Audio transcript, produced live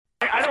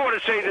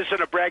want to say this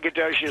in a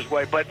braggadocious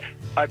way, but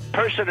a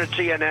person at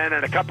CNN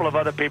and a couple of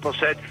other people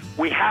said,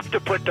 we have to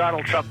put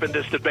Donald Trump in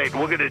this debate.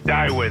 We're going to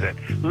die with it.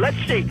 Let's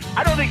see.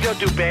 I don't think they'll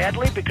do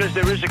badly because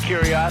there is a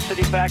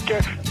curiosity factor.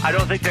 I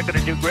don't think they're going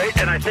to do great,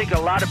 and I think a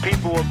lot of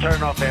people will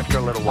turn off after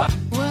a little while.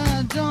 Well,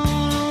 I don't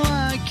know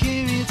why I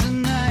came here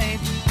tonight.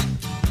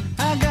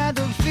 I got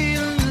the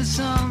feeling that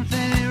something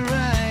ain't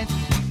right.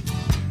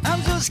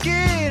 I'm so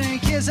scared in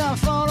case I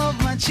fall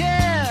off my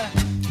chair.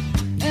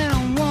 And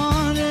I'm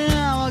wondering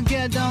how I'll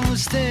get down the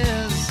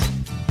stairs.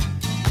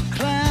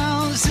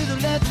 Clowns to the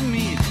left of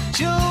me,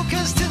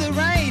 jokers to the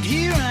right.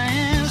 Here I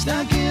am,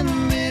 stuck in the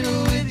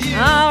middle with you.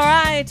 All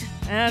right,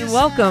 and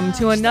welcome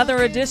to another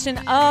edition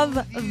of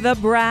the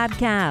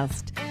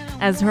BradCast,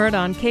 as heard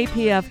on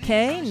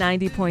KPFK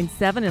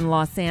 90.7 in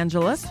Los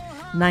Angeles,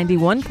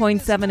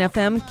 91.7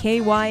 FM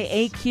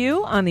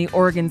KYAQ on the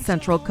Oregon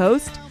Central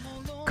Coast,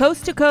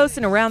 coast to coast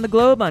and around the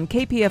globe on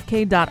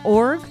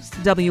kpfk.org,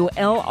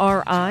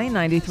 WLRI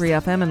 93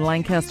 FM in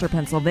Lancaster,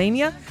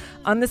 Pennsylvania,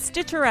 on the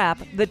Stitcher app,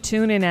 the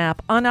TuneIn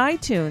app, on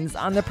iTunes,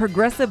 on the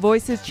Progressive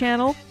Voices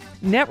channel,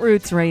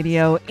 Netroots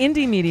Radio,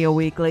 Indie Media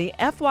Weekly,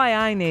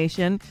 FYI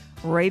Nation,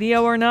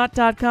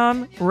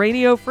 RadioOrNot.com,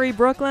 Radio Free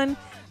Brooklyn,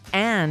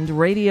 and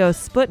Radio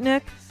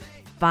Sputnik,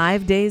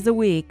 5 days a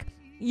week,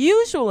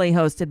 usually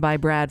hosted by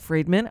Brad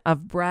Friedman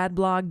of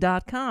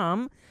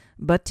BradBlog.com.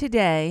 But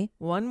today,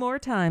 one more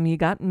time, you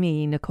got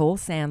me, Nicole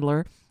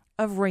Sandler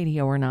of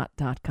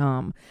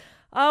RadioOrNot.com.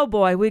 Oh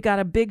boy, we got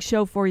a big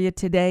show for you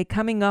today,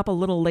 coming up a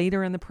little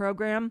later in the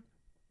program.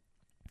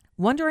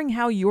 Wondering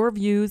how your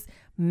views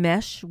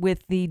mesh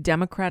with the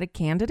Democratic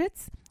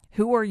candidates?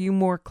 Who are you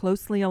more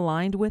closely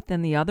aligned with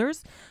than the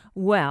others?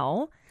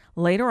 Well,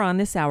 later on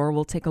this hour,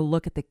 we'll take a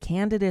look at the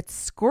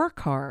candidates'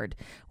 scorecard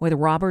with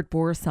Robert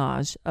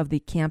Borosage of the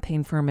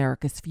Campaign for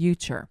America's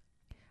Future.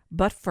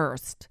 But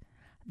first,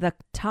 the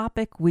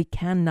topic we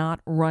cannot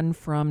run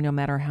from no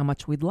matter how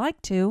much we'd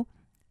like to,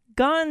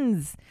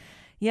 guns.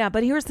 Yeah,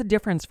 but here's the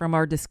difference from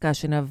our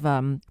discussion of,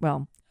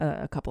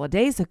 a couple of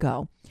days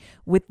ago.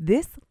 With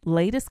this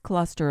latest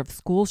cluster of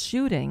school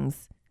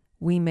shootings,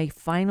 we may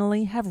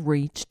finally have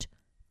reached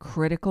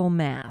critical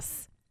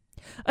mass.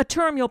 A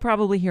term you'll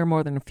probably hear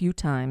more than a few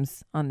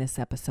times on this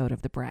episode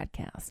of the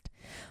BradCast.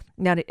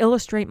 Now, to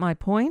illustrate my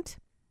point,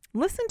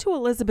 listen to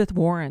Elizabeth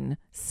Warren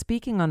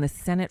speaking on the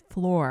Senate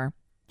floor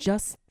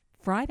just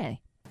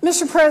Friday.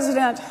 Mr.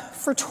 President,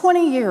 for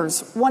 20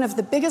 years, one of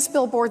the biggest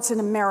billboards in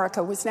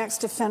America was next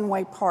to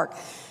Fenway Park,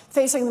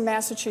 facing the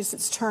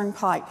Massachusetts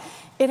Turnpike.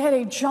 It had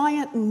a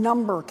giant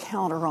number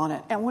counter on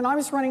it. And when I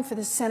was running for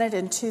the Senate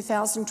in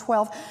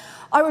 2012,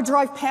 I would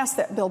drive past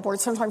that billboard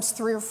sometimes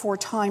 3 or 4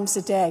 times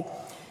a day.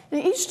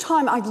 And each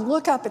time I'd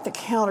look up at the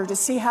counter to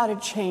see how it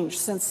had changed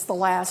since the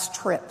last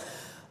trip.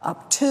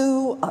 Up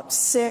 2, up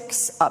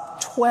 6,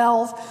 up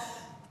 12.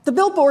 The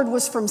billboard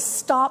was from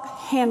Stop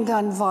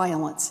Handgun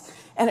Violence,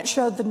 and it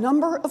showed the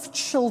number of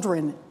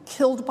children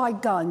killed by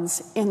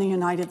guns in the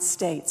United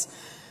States.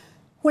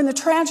 When the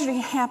tragedy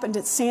happened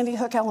at Sandy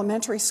Hook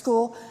Elementary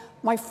School,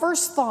 my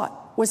first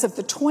thought was of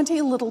the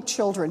 20 little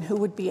children who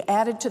would be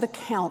added to the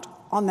count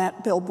on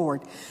that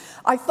billboard.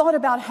 I thought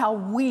about how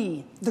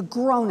we, the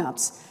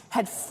grown-ups,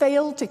 had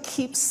failed to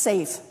keep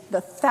safe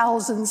the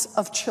thousands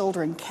of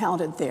children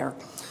counted there.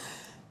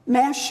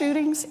 Mass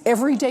shootings,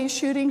 everyday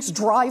shootings,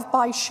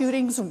 drive-by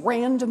shootings,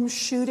 random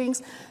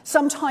shootings,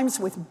 sometimes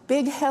with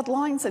big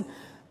headlines and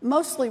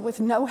mostly with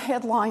no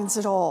headlines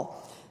at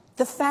all.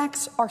 The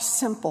facts are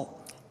simple.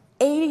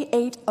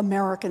 88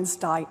 Americans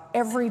die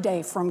every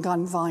day from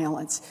gun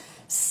violence.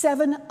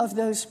 7 of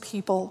those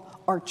people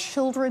are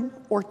children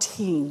or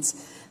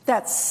teens.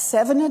 That's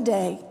 7 a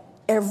day,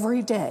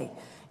 every day.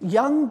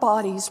 Young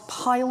bodies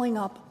piling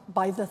up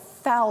by the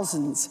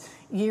thousands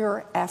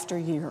year after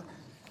year.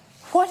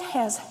 What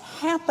has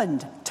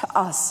happened to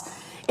us?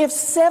 If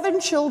 7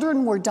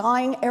 children were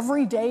dying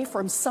every day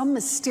from some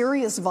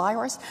mysterious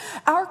virus,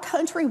 our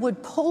country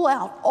would pull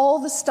out all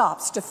the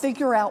stops to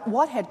figure out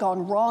what had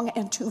gone wrong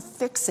and to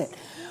fix it.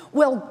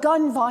 Well,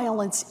 gun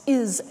violence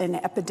is an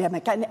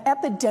epidemic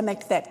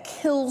that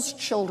kills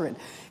children,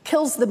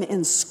 kills them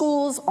in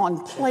schools,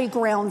 on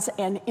playgrounds,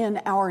 and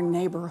in our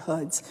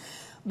neighborhoods.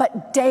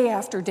 But day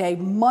after day,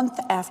 month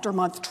after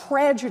month,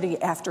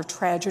 tragedy after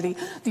tragedy,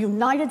 the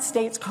United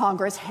States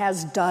Congress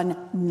has done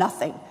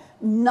nothing.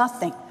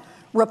 Nothing.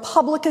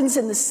 Republicans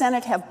in the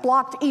Senate have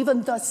blocked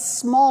even the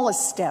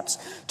smallest steps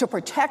to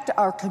protect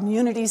our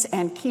communities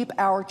and keep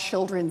our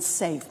children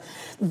safe.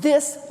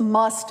 This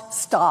must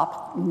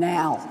stop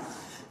now.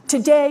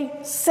 Today,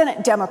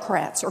 Senate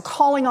Democrats are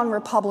calling on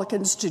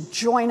Republicans to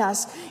join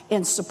us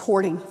in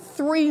supporting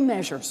 3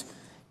 measures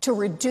to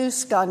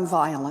reduce gun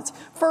violence.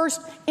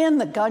 First, in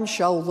the gun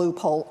show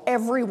loophole,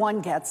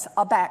 everyone gets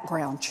a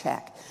background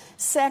check.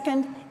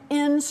 Second,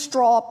 in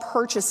straw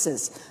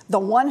purchases, the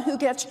one who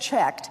gets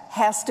checked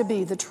has to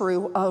be the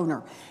true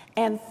owner.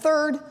 And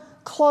third,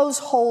 close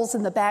holes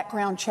in the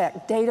background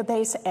check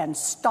database and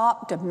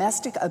stop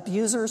domestic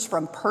abusers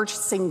from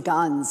purchasing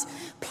guns,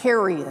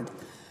 period.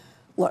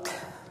 Look,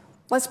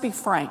 let's be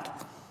frank.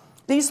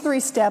 These 3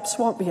 steps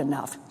won't be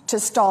enough to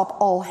stop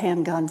all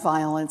handgun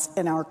violence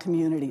in our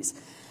communities.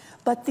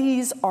 But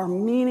these are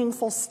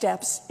meaningful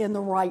steps in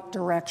the right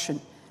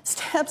direction,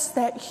 steps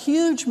that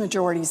huge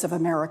majorities of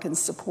Americans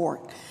support,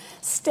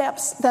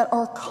 steps that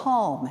are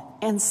calm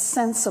and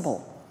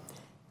sensible.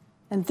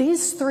 And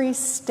these 3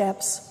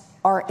 steps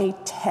are a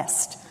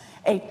test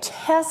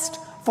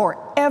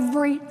for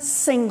every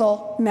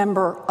single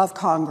member of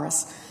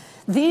Congress.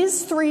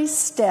 These 3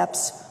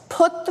 steps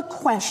put the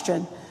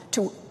question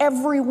to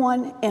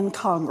everyone in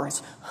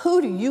Congress: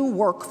 who do you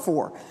work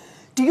for?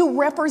 Do you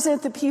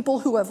represent the people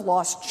who have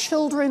lost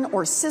children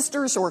or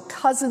sisters or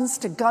cousins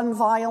to gun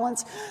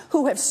violence,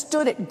 who have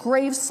stood at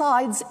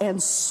gravesides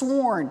and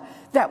sworn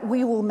that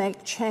we will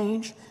make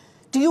change?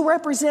 Do you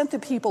represent the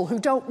people who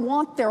don't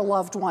want their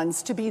loved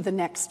ones to be the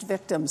next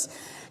victims?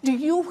 Do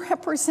you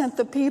represent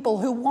the people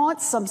who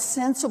want some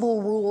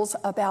sensible rules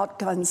about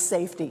gun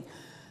safety?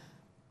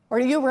 Or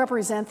do you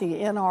represent the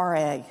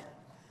NRA?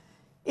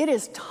 It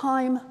is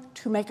time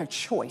to make a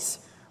choice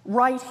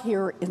right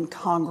here in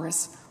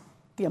Congress: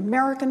 the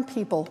American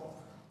people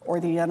or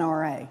the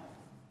NRA.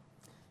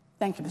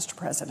 Thank you, Mr.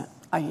 President.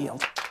 I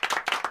yield.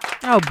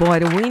 Oh, boy,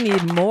 do we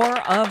need more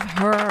of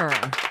her.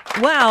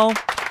 Well,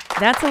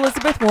 that's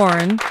Elizabeth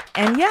Warren.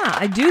 And yeah,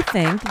 I do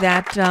think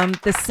that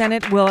the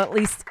Senate will at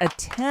least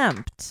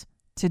attempt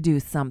to do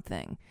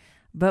something.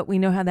 But we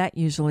know how that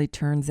usually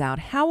turns out.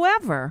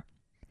 However,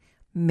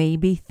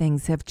 maybe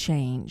things have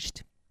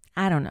changed.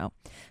 I don't know.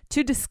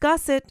 To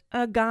discuss it,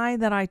 a guy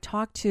that I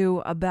talked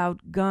to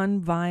about gun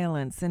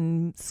violence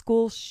and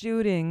school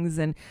shootings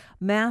and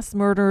mass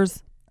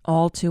murders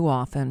all too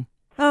often.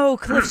 Oh,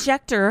 Cliff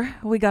Schecter,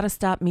 we got to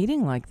stop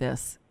meeting like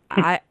this.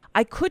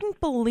 I couldn't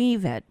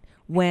believe it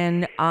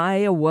when I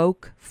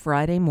awoke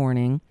Friday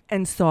morning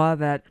and saw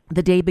that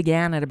the day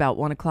began at about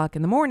 1 o'clock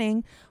in the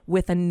morning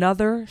with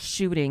another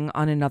shooting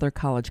on another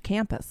college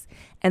campus.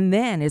 And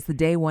then as the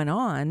day went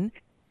on,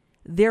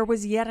 there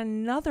was yet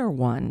another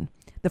one.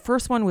 The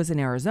first one was in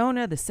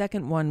Arizona. The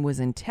second one was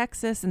in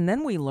Texas. And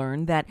then we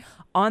learned that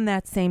on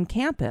that same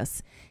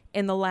campus,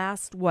 in the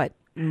last,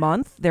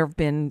 month, there have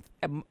been,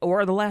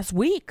 or the last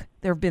week,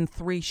 there have been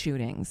 3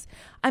 shootings.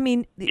 I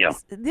mean,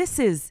 this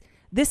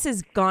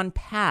has gone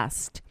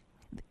past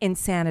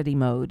insanity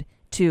mode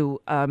to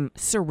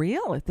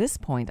surreal at this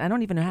point. I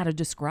don't even know how to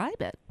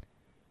describe it.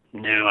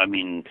 No, I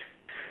mean,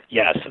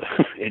 yes,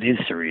 it is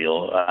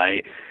surreal.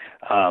 I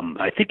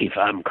think if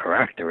I'm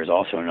correct, there was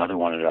also another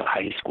one at a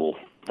high school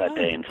that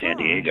day in San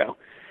Diego.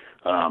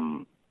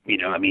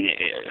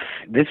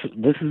 This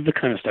is the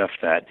kind of stuff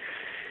that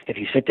if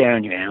you sit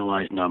down, you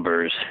analyze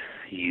numbers,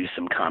 you use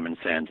some common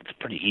sense, it's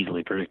pretty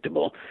easily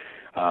predictable.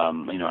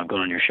 I've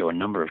gone on your show a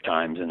number of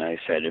times, and I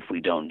said if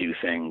we don't do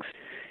things,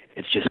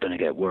 it's just going to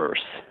get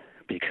worse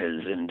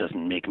because it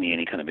doesn't make me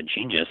any kind of a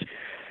genius.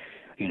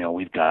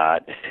 We've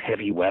got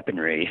heavy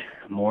weaponry,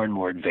 more and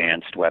more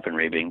advanced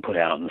weaponry being put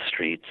out in the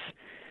streets.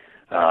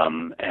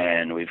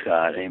 And we've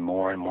got a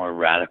more and more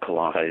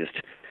radicalized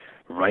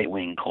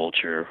right-wing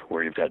culture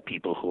where you've got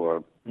people who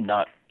are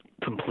not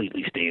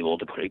completely stable,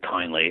 to put it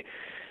kindly,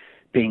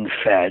 being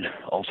fed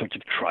all sorts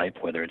of tripe,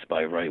 whether it's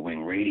by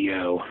right-wing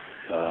radio,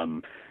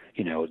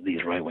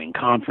 these right-wing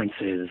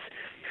conferences,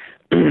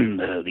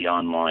 the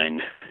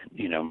online,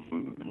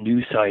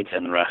 news sites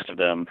and the rest of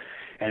them.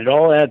 And it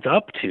all adds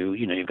up to,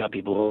 you've got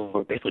people who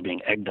are basically being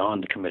egged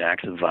on to commit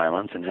acts of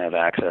violence and have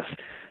access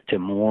to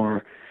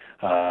more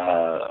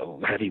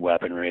heavy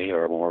weaponry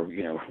or more,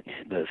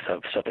 the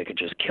stuff they could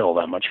just kill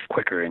that much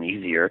quicker and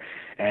easier.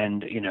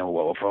 And,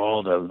 for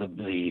all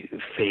the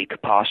fake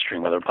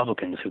posturing by the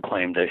Republicans who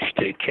claim to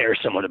care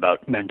somewhat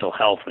about mental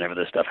health whenever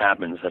this stuff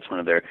happens, that's one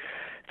of their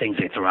things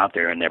they throw out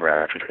there and never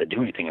actually try to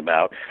do anything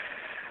about.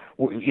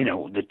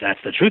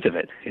 That's the truth of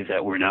it, is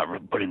that we're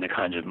not putting the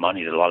kinds of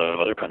money that a lot of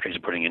other countries are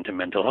putting into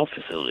mental health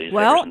facilities.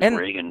 Well, and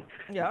Reagan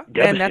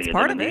and that's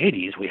part in of it. The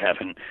 80s, we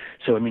haven't.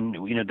 So,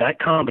 that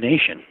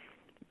combination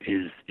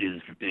is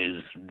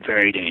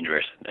very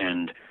dangerous.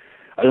 And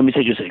let me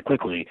just say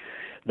quickly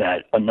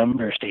that a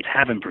number of states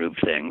have improved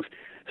things.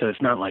 So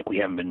it's not like we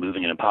haven't been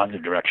moving in a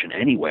positive direction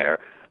anywhere.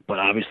 But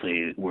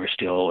obviously, we're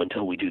still,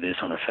 until we do this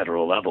on a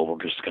federal level,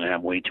 we're just going to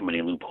have way too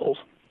many loopholes.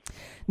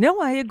 No,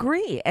 I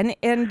agree. And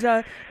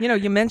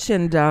you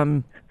mentioned,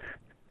 the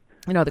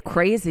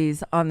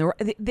crazies on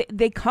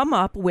they come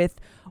up with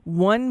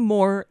one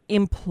more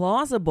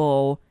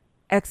implausible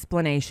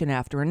explanation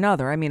after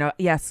another. I mean,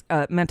 yes,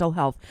 mental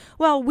health.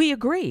 Well, we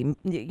agree.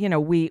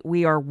 We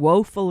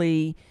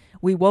woefully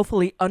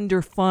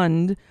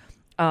underfund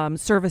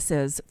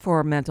services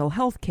for mental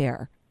health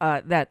care.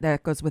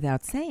 That goes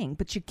without saying.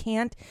 But you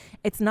can't.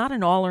 It's not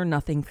an all or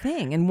nothing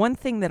thing. And one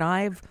thing that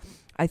I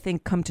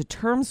think come to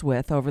terms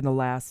with over the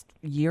last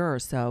year or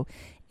so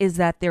is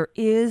that there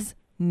is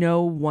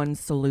no one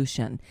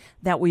solution,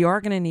 that we are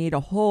going to need a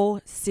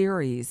whole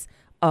series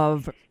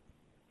of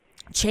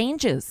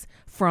changes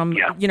from,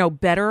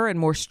 better and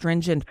more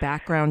stringent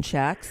background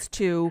checks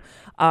to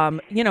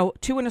an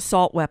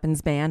assault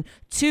weapons ban,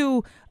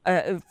 to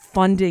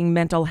funding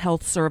mental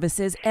health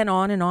services, and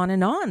on and on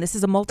and on. This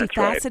is a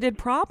multifaceted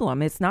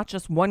problem. It's not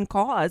just one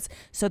cause,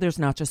 so there's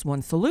not just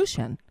one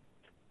solution.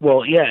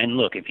 Well, yeah, and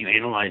look, if you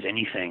analyze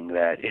anything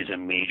that is a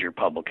major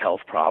public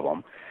health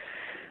problem,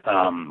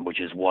 which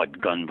is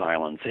what gun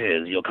violence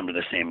is, you'll come to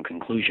the same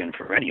conclusion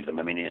for any of them.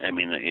 I mean,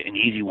 an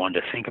easy one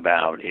to think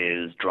about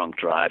is drunk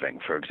driving,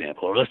 for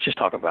example, or let's just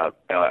talk about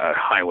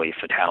highway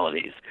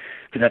fatalities,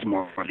 because that's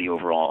more of the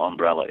overall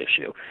umbrella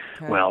issue.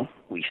 Okay. Well,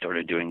 we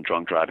started doing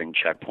drunk driving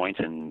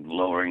checkpoints and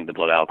lowering the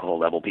blood alcohol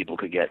level people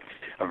could get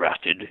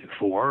arrested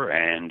for,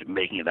 and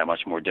making it that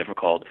much more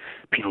difficult,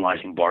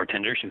 penalizing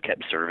bartenders who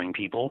kept serving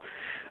people.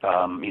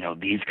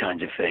 These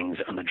kinds of things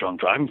on the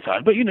drunk driving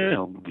side. But,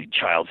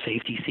 child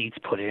safety seats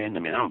put in. I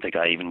mean, I don't think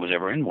I even was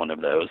ever in one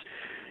of those,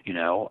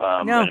 No.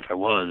 And if I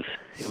was,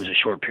 it was a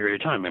short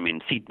period of time. I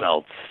mean, seat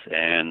belts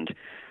and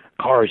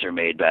cars are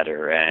made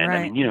better. And,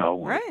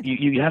 right.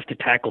 You have to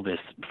tackle this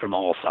from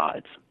all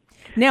sides.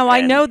 Now,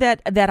 I know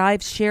that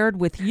I've shared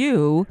with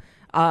you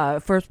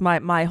first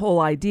my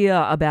whole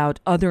idea about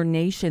other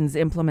nations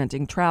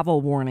implementing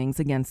travel warnings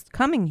against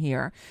coming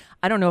here.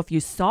 I don't know if you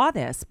saw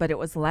this, but it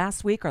was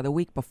last week or the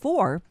week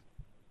before,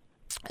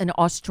 an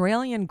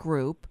Australian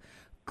group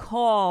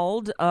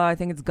called, I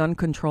think it's Gun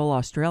Control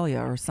Australia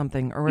or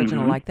something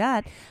original like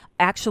that,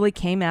 actually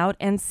came out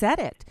and said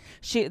it.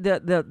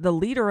 The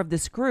leader of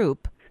this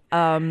group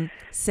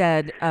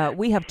said,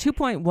 we have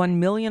 2.1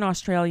 million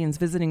Australians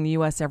visiting the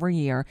U.S. every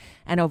year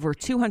and over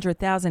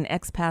 200,000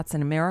 expats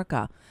in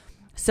America.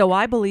 So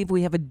I believe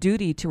we have a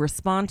duty to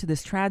respond to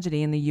this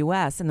tragedy in the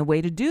U.S. And the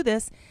way to do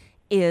this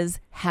is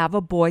have a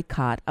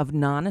boycott of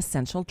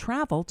non-essential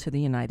travel to the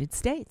United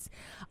States.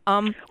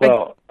 I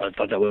thought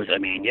that was,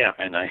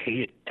 and I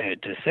hate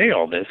to say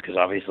all this because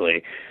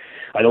obviously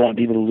I don't want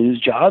people to lose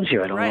jobs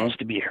here. I don't want us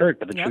to be hurt.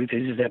 But the truth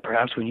is that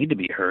perhaps we need to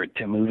be hurt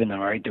to move in the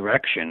right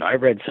direction. I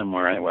read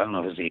somewhere, I don't know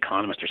if it was The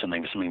Economist or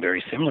something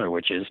very similar,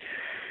 which is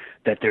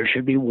that there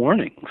should be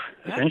warnings.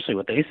 Yeah. Essentially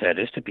what they said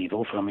is to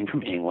people coming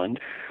from England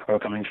or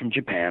coming from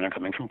Japan or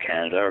coming from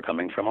Canada or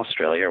coming from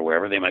Australia or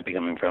wherever they might be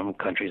coming from,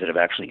 countries that have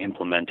actually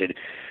implemented,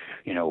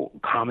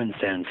 common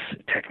sense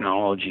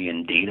technology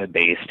and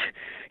data-based,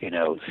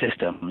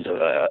 systems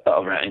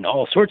around in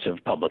all sorts of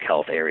public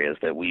health areas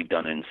that we've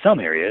done in some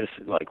areas,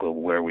 like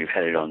where we've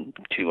headed on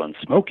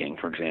smoking,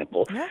 for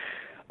example. Yeah.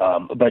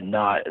 But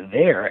not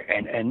there.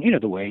 And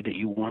the way that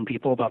you warn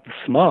people about the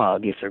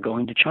smog if they're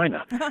going to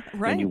China.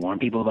 Right. And you warn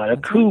people about a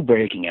coup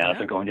breaking out if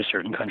they're going to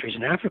certain countries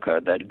in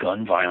Africa, that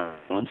gun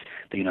violence,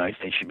 the United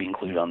States should be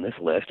included on this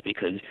list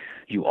because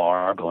you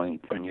are going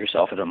to put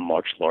yourself at a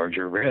much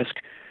larger risk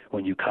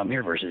when you come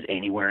here versus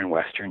anywhere in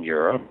Western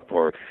Europe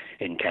or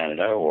in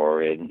Canada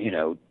or in,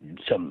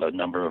 a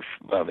number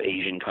of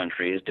Asian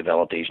countries,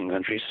 developed Asian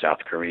countries, South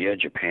Korea,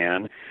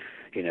 Japan,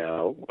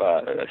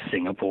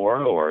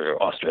 Singapore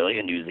or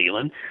Australia, New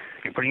Zealand.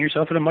 You're putting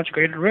yourself at a much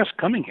greater risk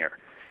coming here.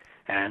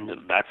 And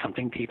that's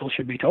something people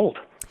should be told,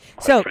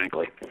 quite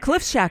frankly.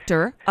 Cliff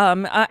Schecter,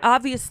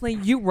 obviously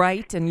you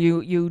write, and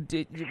you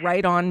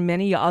write on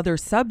many other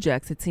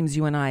subjects. It seems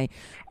you and I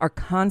are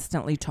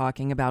constantly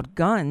talking about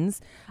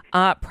guns,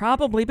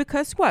 probably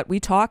because, we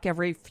talk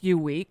every few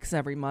weeks,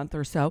 every month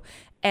or so,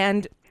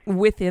 and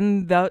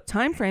within the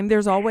time frame,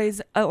 there's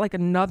always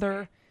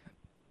another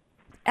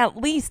at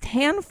least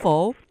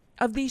handful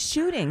of these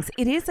shootings.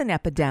 It is an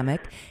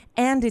epidemic,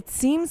 and it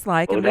seems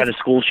like... We've had a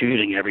school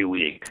shooting every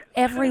week.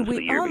 Every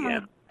week? Oh,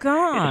 my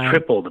God. It's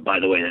tripled, by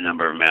the way, the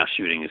number of mass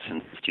shootings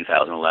since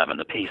 2011,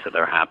 the pace that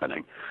they're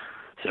happening.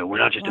 So we're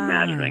not just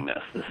imagining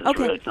this. This is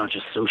really, it's not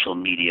just social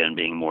media and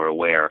being more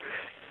aware.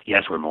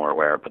 Yes, we're more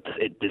aware, but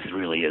this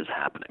really is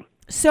happening.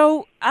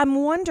 So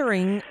I'm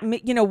wondering,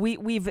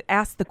 we've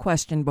asked the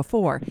question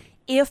before,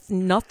 if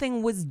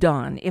nothing was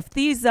done, if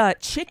these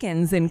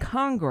chickens in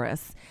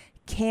Congress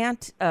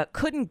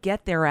couldn't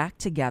get their act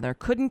together,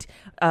 couldn't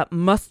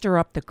muster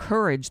up the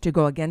courage to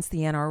go against the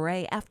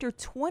NRA after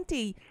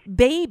 20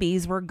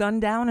 babies were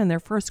gunned down in their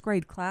first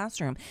grade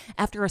classroom,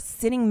 after a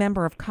sitting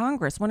member of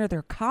Congress, one of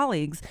their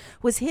colleagues,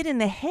 was shot in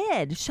the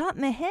head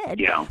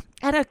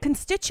at a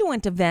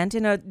constituent event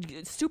in a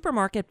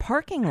supermarket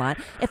parking lot.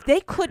 If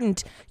they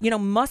couldn't,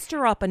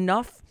 muster up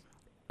enough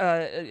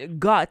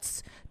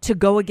guts to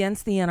go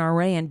against the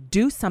NRA and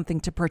do something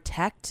to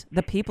protect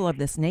the people of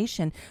this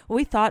nation,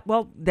 we thought,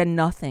 then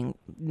nothing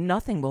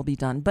will be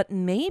done. But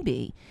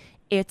maybe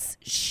it's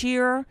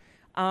sheer,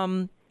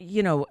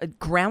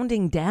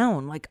 grounding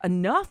down,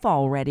 enough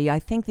already. I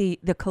think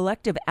the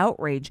collective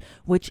outrage,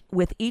 which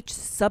with each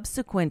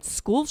subsequent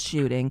school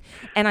shooting,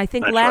 and I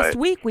think last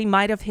week we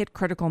might have hit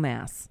critical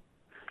mass.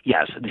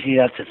 Yes, see,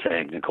 that's the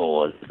thing,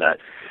 Nicole, is that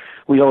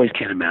we always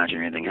can't imagine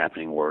anything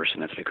happening worse,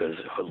 and that's because,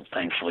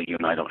 thankfully, you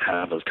and I don't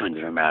have those kinds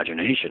of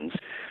imaginations.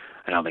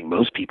 I don't think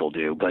most people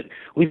do, but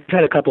we've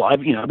had a couple. I've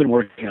been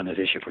working on this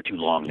issue for too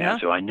long now,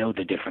 so I know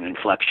the different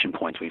inflection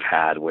points we've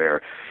had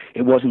where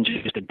it wasn't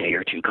just a day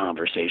or two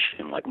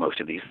conversation like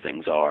most of these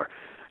things are,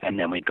 and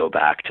then we'd go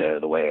back to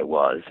the way it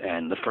was.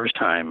 And the first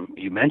time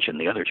you mentioned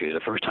the other two,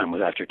 the first time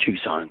was after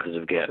Tucson because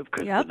of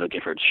the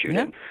Giffords shooting.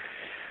 Yep.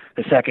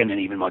 The second and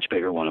even much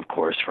bigger one, of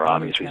course, for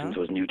obvious reasons,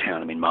 was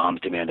Newtown. I mean, Moms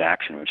Demand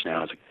Action, which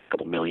now has a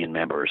couple million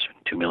members,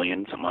 2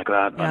 million, something like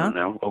that. Yeah. I don't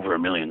know. Over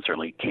 1 million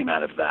certainly came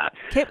out of that.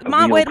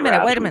 Wait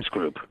a minute.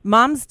 Group.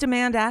 Moms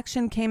Demand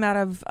Action came out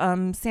of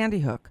Sandy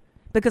Hook.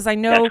 Because I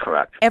know That's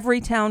correct. Every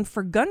Town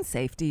for Gun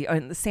Safety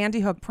and the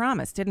Sandy Hook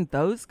Promise, didn't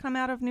those come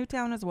out of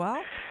Newtown as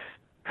well?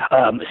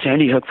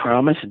 Sandy Hook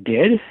Promise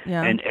did,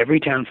 yeah. And Every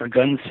Town for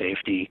Gun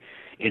Safety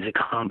is a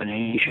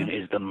combination,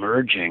 is the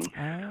merging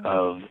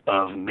of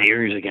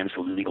Mayors Against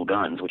Illegal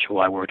Guns, which who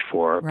I worked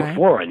for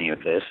before any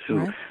of this,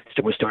 who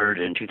was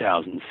started in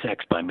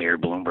 2006 by Mayor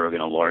Bloomberg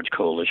and a large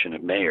coalition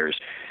of mayors,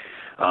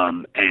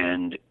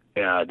 and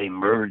they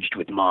merged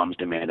with Moms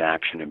Demand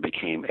Action and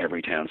became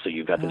Every Town. So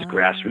you've got this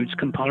grassroots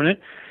component,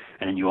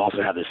 and then you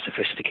also have this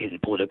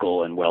sophisticated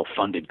political and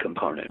well-funded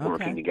component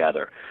working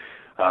together.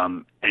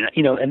 And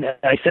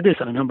I said this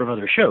on a number of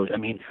other shows. I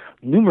mean,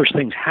 numerous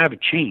things have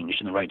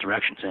changed in the right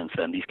direction since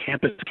then. These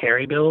campus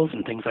carry bills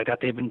and things like that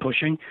they've been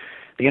pushing,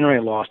 the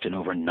NRA lost in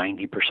over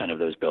 90% of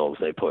those bills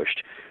they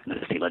pushed in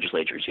the state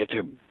legislatures. You have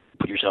to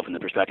put yourself in the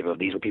perspective of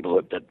these were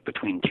people that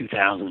between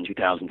 2000 and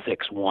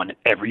 2006 won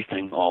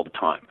everything all the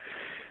time.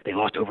 They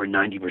lost over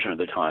 90% of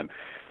the time.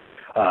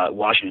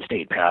 Washington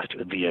State passed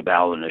via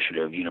ballot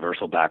initiative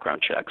universal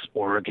background checks.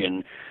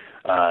 Oregon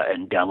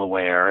and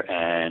Delaware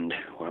and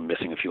I'm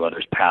missing a few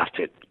others passed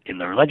it in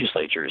their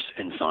legislatures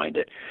and signed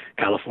it.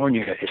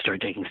 California has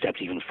started taking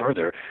steps even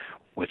further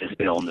with this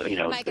bill,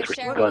 this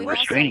gun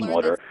restraining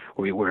order,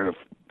 where if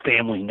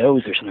family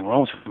knows there's something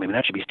wrong with them, maybe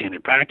that should be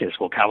standard practice.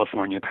 Well,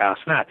 California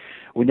passed that.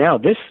 Well, now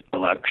this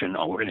election,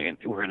 we're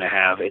going to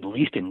have, at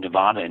least in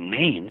Nevada and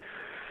Maine,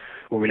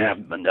 we're going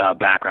to have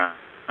background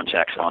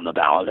checks on the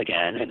ballot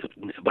again.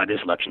 And by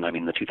this election, I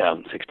mean the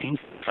 2016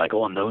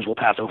 cycle, and those will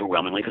pass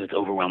overwhelmingly because it's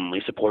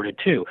overwhelmingly supported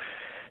too.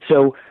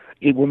 So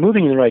we're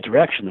moving in the right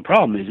direction. The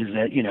problem is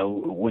that,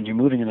 when you're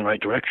moving in the right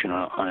direction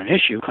on an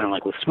issue, kind of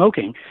like with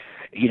smoking,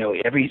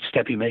 every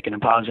step you make in a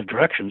positive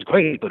direction is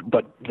great,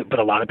 but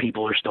a lot of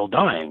people are still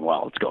dying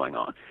while it's going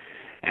on.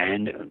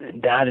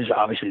 And that is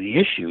obviously the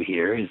issue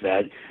here, is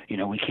that,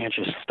 we can't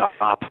just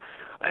stop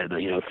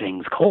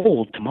things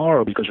cold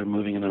tomorrow because we're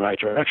moving in the right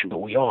direction, but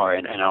we are.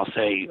 And I'll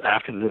say,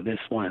 after this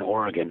one in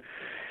Oregon,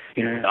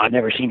 I've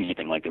never seen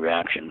anything like the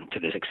reaction to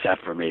this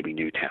except for maybe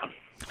Newtown.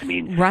 I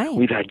mean,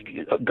 we've had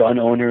gun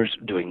owners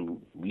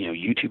doing,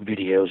 YouTube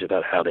videos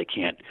about how they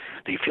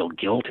feel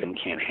guilt and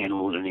can't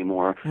handle it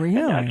anymore.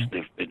 Really?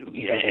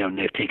 And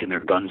they've taken their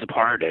guns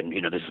apart. And,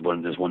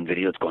 there's one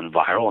video that's going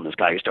viral, and this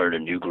guy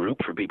started a new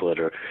group for people that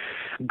are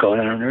gun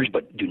owners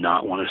but do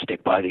not want to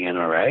stick by the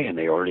NRA, and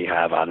they already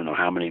have, I don't know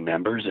how many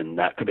members, and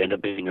that could end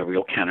up being a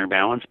real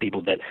counterbalance.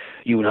 People that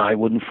you and I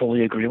wouldn't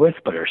fully agree with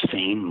but are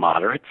sane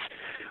moderates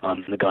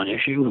on the gun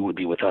issue, who would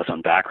be with us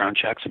on background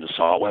checks and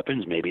assault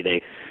weapons. Maybe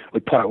they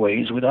would part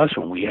ways with us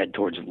when we head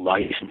towards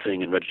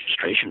licensing and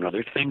registration and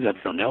other things. I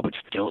don't know, but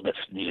still, that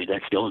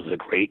still is a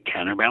great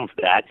counterbalance.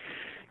 That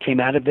came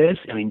out of this.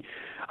 I mean,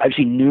 I've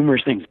seen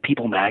numerous things.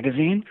 People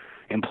Magazine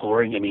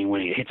imploring,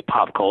 when it hits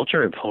pop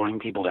culture, imploring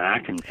people to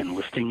act and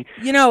listing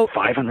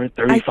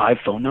 535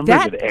 phone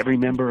numbers of every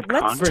member of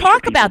Congress. Let's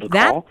talk about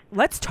that.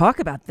 Let's talk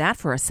about that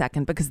for a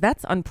second, because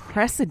that's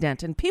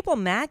unprecedented. People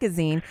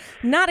Magazine,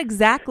 not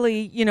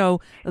exactly,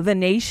 The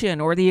Nation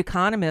or The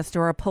Economist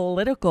or a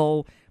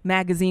political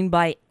magazine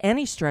by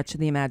any stretch of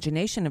the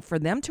imagination, and for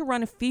them to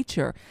run a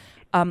feature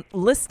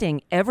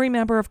listing every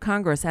member of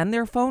Congress and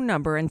their phone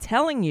number and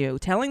telling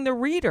the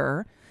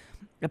reader,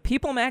 the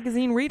People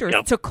Magazine readers,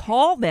 to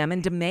call them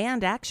and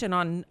demand action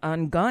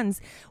on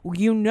guns,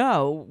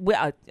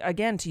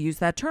 again, to use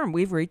that term,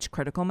 we've reached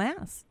critical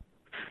mass.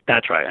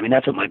 That's right. I mean,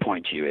 that's what my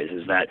point to you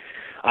is that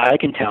I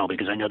can tell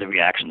because I know the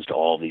reactions to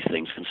all these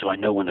things, and so I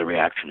know when the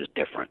reaction is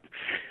different.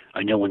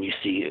 I know when you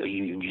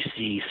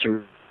see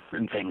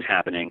certain things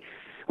happening,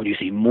 when you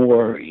see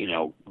more,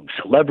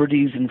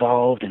 celebrities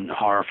involved and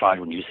horrified,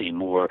 when you see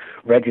more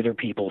regular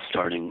people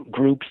starting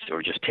groups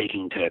or just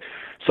taking to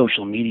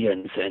social media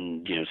and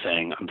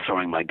saying, I'm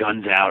throwing my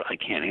guns out, I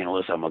can't handle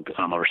this,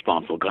 I'm a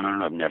responsible gun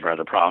owner, I've never had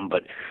a problem,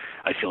 but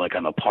I feel like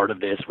I'm a part of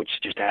this, which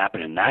just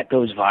happened, and that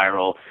goes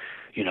viral.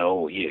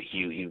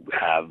 You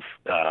have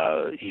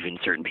even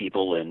certain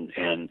people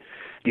in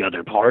the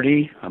other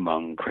party,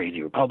 among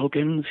crazy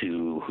Republicans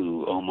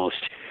who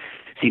almost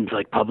seems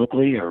like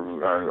publicly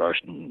are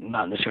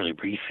not necessarily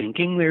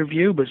rethinking their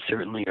view, but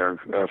certainly are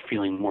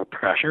feeling more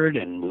pressured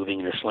and moving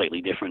in a slightly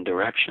different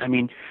direction. I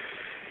mean,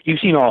 you've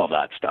seen all of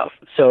that stuff.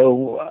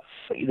 So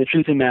the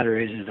truth of the matter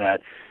is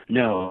that,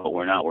 no,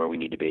 we're not where we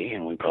need to be,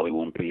 and we probably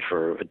won't be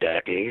for a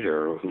decade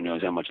or who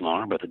knows how much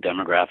longer, but the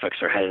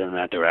demographics are headed in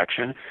that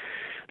direction.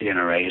 The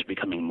NRA is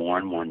becoming more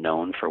and more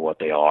known for what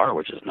they are,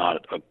 which is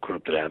not a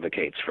group that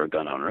advocates for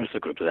gun owners, a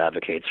group that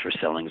advocates for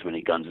selling as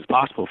many guns as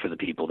possible for the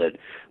people that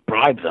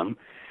bribe them,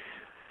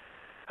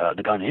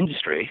 the gun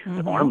industry,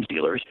 the arms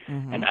dealers,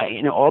 and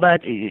all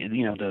that.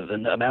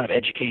 The amount of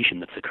education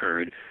that's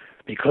occurred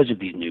because of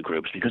these new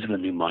groups, because of the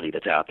new money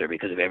that's out there,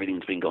 because of everything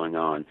that's been going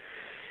on.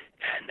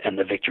 and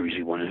the victories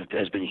we won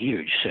has been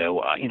huge.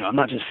 So, I'm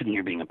not just sitting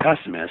here being a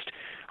pessimist.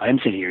 I am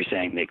sitting here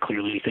saying that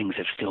clearly things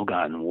have still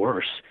gotten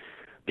worse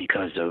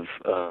because of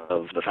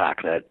the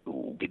fact that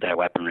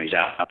weaponry is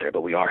out there,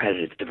 but we are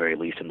headed at the very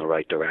least in the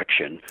right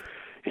direction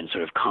in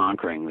sort of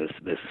conquering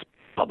this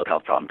public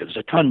health problem, because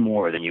there's a ton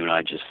more than you and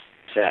I just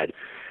said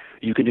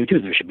you can do too.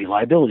 There should be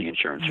liability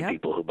insurance for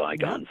people who buy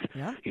guns.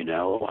 Yeah.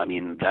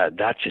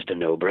 That's just a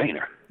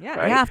no-brainer. Yeah,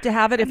 right? You have to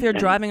have it if you're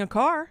driving a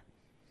car.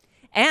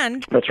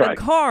 And that's right.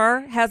 The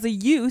car has a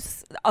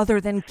use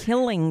other than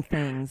killing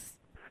things.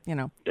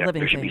 Living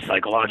there should things. be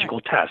psychological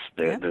tests.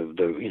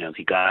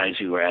 The guys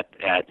who are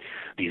at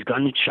these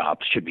gun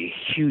shops should be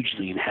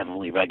hugely and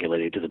heavily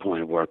regulated to the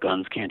point of where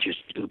guns can't just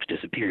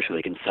disappear so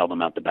they can sell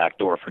them out the back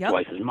door for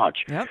twice as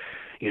much. Yep.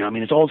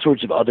 It's all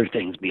sorts of other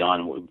things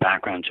beyond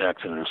background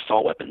checks and an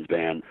assault weapons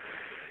ban,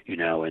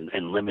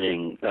 and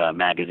limiting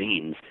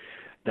magazines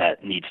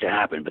that needs to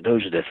happen. But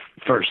those are the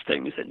first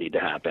things that need to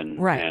happen.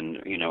 Right. And,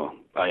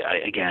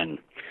 again,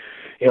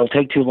 it'll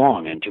take too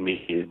long, and too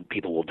many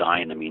people will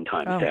die in the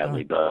meantime,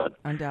 sadly. But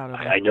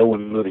undoubtedly. I know we're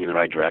moving in the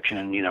right direction.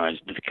 And,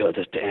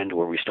 just to end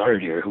where we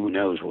started here, who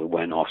knows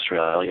when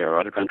Australia or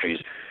other countries,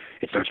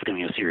 it starts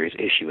becoming a serious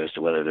issue as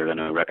to whether they're going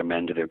to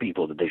recommend to their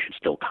people that they should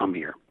still come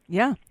here.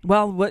 Yeah.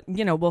 Well,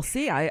 we'll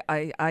see.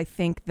 I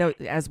think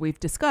that, as we've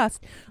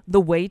discussed, the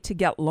way to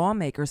get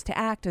lawmakers to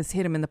act is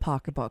hit them in the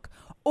pocketbook,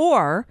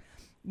 or,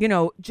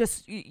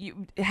 just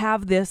you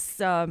have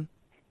this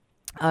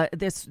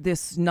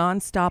this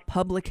nonstop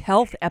public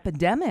health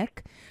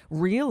epidemic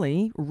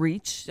really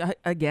reach,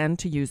 again,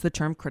 to use the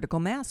term critical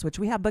mass, which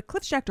we have. But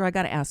Cliff Schecter, I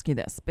got to ask you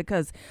this,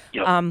 because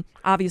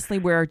obviously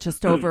we're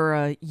just over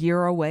a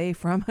year away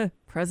from a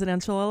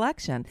presidential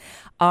election.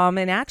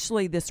 And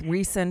actually this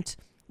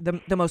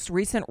the most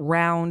recent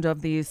round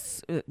of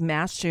these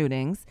mass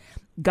shootings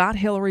got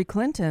Hillary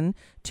Clinton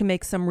to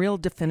make some real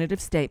definitive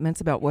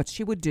statements about what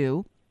she would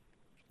do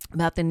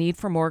about the need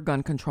for more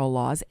gun control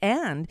laws,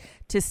 and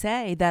to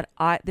say that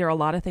there are a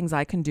lot of things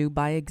I can do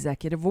by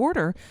executive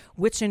order,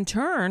 which in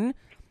turn,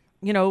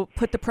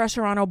 put the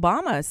pressure on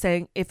Obama,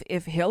 saying,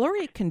 if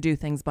Hillary can do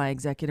things by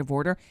executive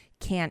order,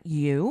 can't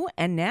you?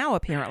 And now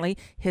apparently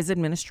his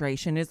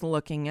administration is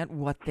looking at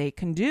what they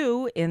can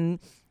do in,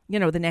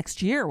 the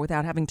next year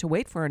without having to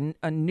wait for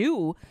a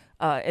new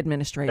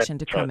administration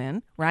to come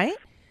in, right?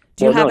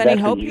 Do you have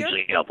any hope here? That's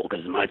hugely helpful,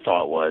 because my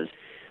thought was,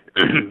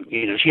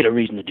 she had a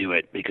reason to do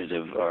it because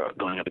of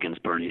going up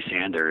against Bernie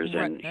Sanders,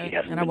 and he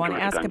hasn't. And I want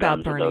to ask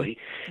about Bernie.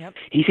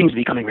 He seems to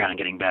be coming around and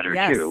getting better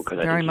too, because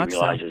I think he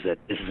realizes so. that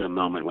this is a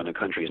moment when the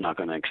country is not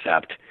going to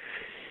accept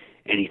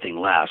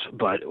anything less.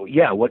 But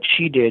yeah, what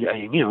she did,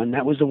 and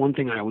that was the one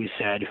thing I always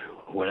said.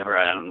 Whatever,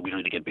 we don't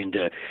need to get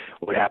into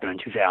what happened in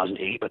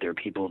 2008, but there were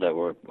people that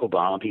were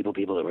Obama people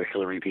that were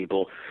Hillary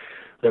people.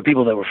 There are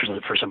people that were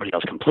for somebody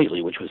else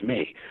completely, which was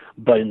me.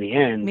 But in the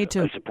end, me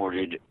too. I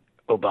supported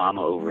Obama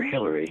over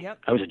Hillary. Yep.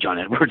 I was a John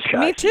Edwards guy.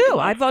 Me too.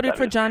 I voted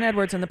for John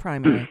Edwards in the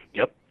primary.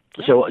 Yep.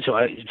 So I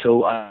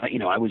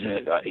was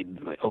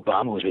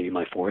Obama was maybe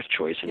my fourth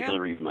choice, and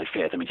Hillary my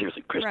fifth.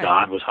 Seriously, Chris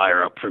Dodd was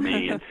higher up for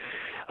me,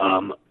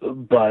 and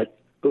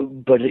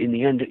but in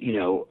the end,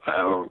 I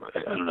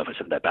don't know if I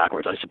said that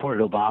backwards. I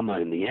supported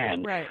Obama in the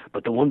end. Right.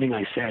 But the one thing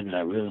I said that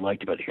I really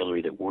liked about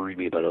Hillary that worried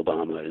me about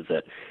Obama is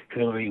that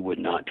Hillary would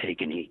not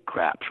take any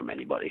crap from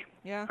anybody.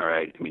 Yeah. All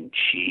right.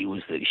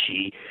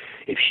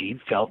 If she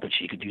felt that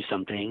she could do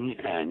something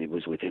and it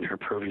was within her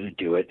purview to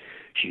do it,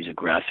 she's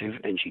aggressive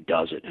and she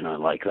does it, and I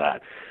like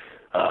that.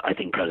 I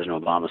think President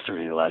Obama,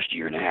 certainly the last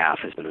year and a half,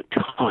 has been a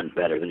ton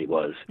better than he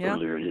was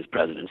earlier in his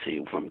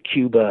presidency, from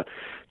Cuba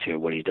to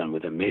what he's done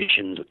with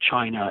emissions with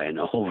China and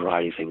a whole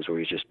variety of things where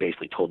he's just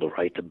basically told the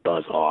right to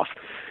buzz off.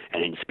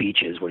 And in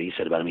speeches, what he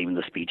said about him, even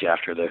the speech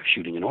after the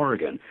shooting in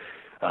Oregon,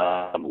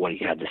 what he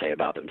had to say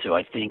about them. So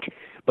I think,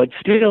 but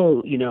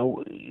still,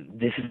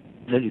 this is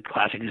the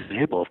classic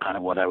example of kind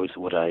of what I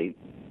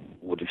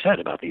would have said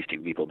about these two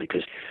people,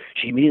 because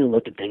she immediately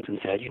looked at things and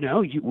said,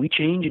 we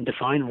change and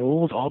define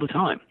rules all the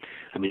time.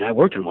 I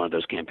worked in one of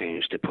those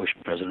campaigns to push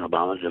President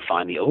Obama to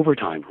define the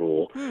overtime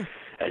rule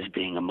as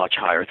being a much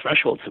higher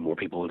threshold so more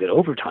people will get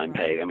overtime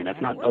pay.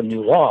 That's not a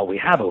new law. We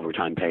have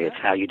overtime pay. It's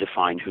how you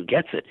define who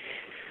gets it.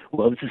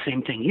 Well, it's the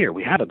same thing here.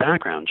 We have a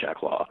background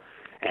check law.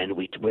 And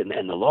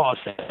the law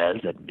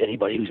says that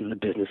anybody who's in the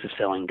business of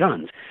selling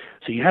guns.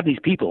 So you have these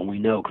people, and we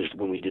know because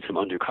when we did some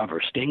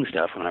undercover sting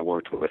stuff when I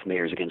worked with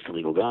Mayors Against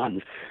Illegal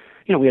Guns,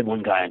 we had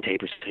one guy on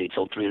tape who said he'd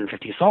sold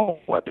 350 assault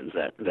weapons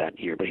that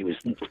year, but he was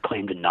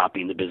claimed to not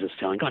be in the business of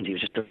selling guns. He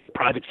was just a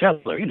private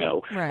seller,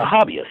 a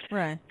hobbyist.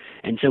 Right.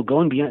 And so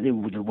going beyond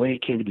the way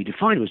it came to be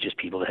defined was just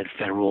people that had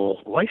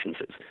federal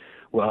licenses.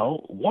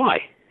 Well, why?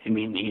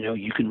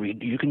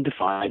 You can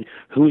define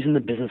who is in the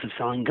business of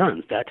selling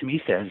guns. That to me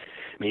says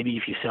maybe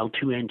if you sell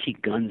 2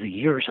 antique guns a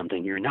year or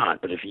something, you're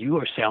not. But if you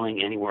are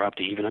selling anywhere up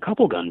to even a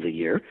couple guns a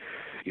year,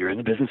 you're in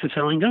the business of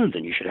selling guns,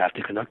 and you should have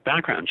to conduct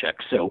background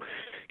checks. So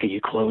can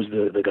you close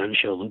the gun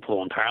show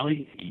loophole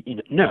entirely?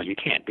 No, you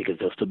can't, because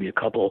there'll still be a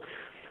couple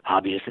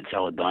hobbyists that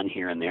sell a gun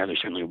here and there. There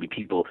certainly will be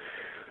people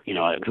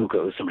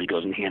somebody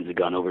goes and hands a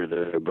gun over to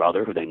their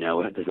brother who they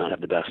know does not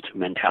have the best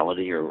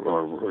mentality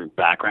or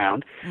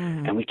background,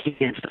 and we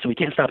can't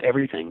stop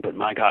everything. But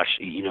my gosh,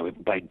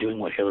 by doing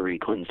what Hillary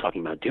Clinton's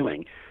talking about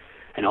doing,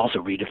 and also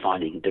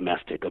redefining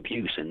domestic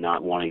abuse and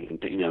not wanting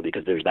to,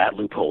 because there's that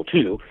loophole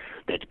too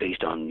that's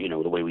based on,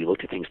 the way we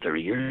looked at things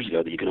 30 years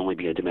ago, that you can only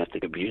be a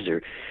domestic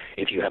abuser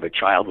if you have a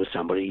child with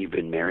somebody, you've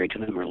been married to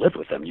them or lived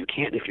with them. You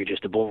can't if you're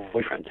just a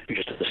boyfriend, if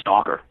you're just a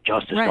stalker,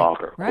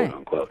 quote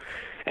unquote.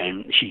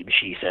 And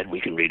she said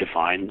we can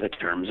redefine the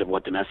terms of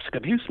what domestic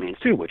abuse means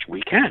too, which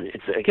we can.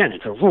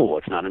 It's a rule.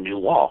 It's not a new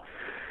law.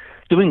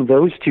 Doing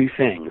those two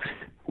things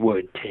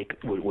would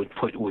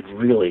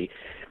really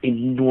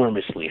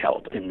enormously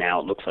help, and now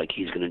it looks like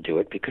he's going to do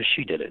it because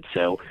she did it.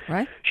 So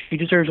she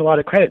deserves a lot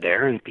of credit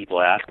there. And if people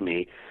ask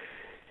me,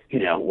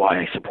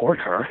 why I support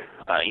her,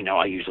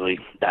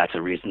 that's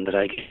a reason that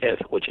I give,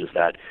 which is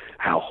that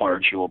how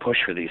hard she will push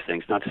for these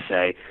things. Not to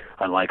say,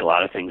 unlike a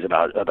lot of things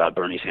about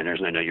Bernie Sanders,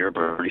 and I know you're a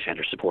Bernie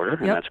Sanders supporter,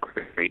 and that's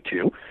great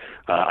too.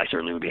 I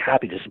certainly would be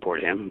happy to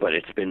support him, but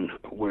it's been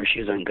where she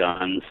is on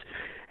guns,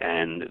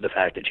 and the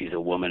fact that she's a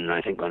woman and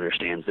I think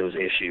understands those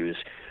issues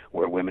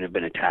where women have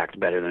been attacked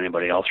better than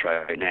anybody else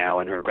right now,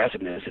 and her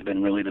aggressiveness have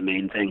been really the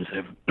main things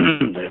that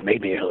have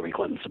made me a Hillary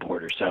Clinton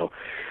supporter. So,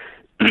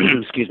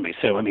 excuse me.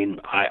 So,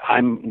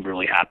 I'm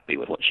really happy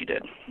with what she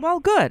did. Well,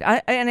 good.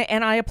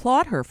 And I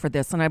applaud her for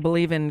this, and I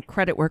believe in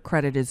credit where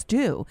credit is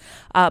due.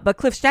 But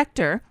Cliff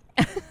Schecter,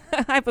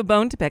 I have a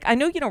bone to pick. I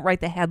know you don't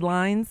write the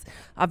headlines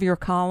of your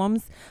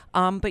columns,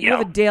 but you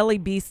have a Daily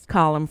Beast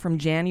column from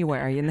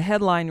January, and the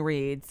headline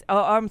reads,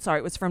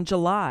 it was from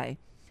July.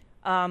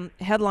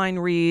 Headline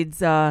reads,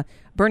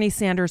 Bernie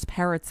Sanders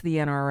parrots the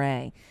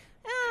NRA.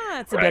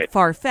 It's a bit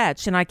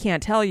far-fetched, and I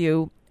can't tell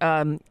you.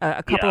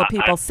 A couple of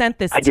people sent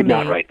this to me. I did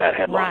not write that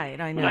headline.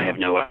 Right, I know. I have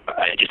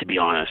just to be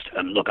honest,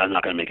 look, I'm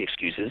not going to make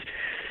excuses.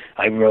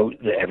 I wrote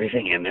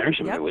everything in there.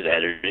 Some of it was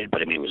edited,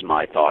 but it was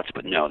my thoughts.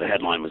 But no, the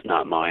headline was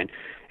not mine.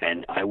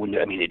 And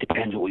it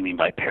depends what we mean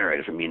by parrot.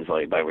 If it means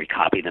by we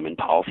copy them in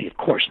policy, of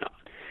course not.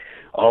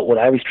 What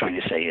I was trying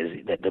to say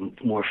is that the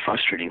more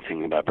frustrating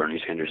thing about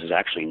Bernie Sanders is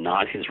actually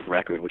not his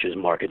record, which is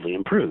markedly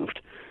improved.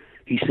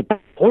 He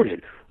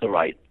supported the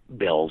right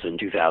bills in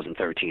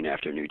 2013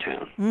 after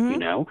Newtown.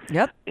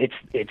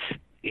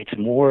 It's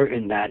more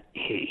in that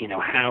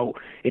how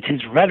it's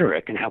his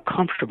rhetoric and how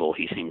comfortable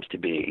he seems to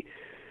be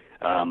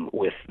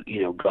with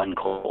gun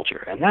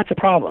culture, and that's a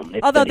problem.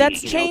 Although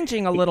that's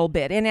changing a little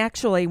bit, and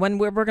actually, when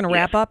we're going to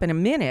wrap up in a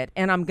minute,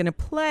 and I'm going to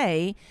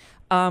play.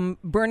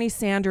 Bernie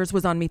Sanders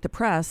was on Meet the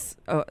Press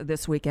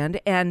this weekend,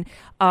 and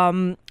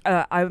I'm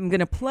going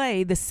to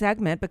play the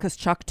segment because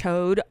Chuck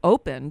Todd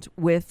opened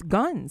with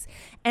guns.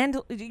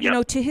 And,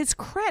 to his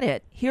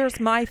credit,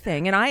 here's my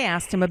thing, and I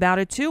asked him about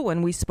it too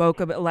when we spoke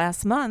of it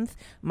last month.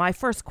 My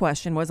first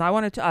question was, I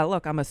wanted to,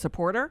 look, I'm a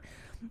supporter.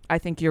 I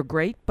think you're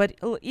great, but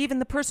even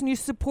the person you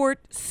support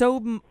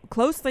so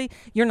closely,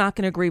 you're not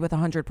going to agree with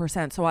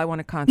 100%. So I want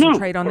to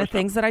concentrate on the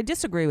things that I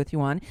disagree with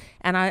you on.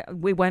 And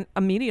we went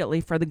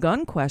immediately for the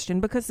gun question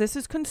because this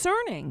is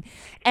concerning.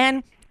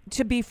 And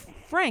to be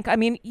frank, I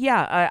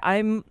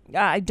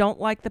don't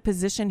like the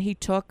position he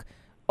took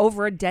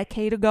over a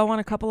decade ago on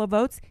a couple of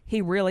votes.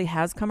 He really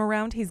has come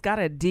around. He's got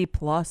a D+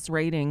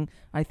 rating,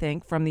 I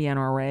think, from the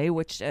NRA,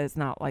 which is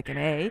not like an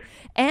A.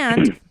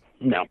 And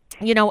no.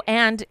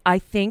 And I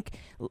think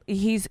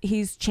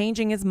he's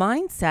changing his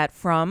mindset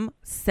from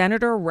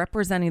senator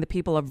representing the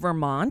people of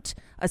Vermont,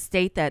 a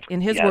state that, in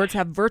his words,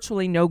 have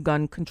virtually no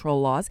gun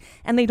control laws,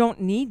 and they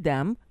don't need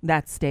them,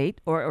 that state,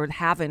 or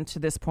haven't to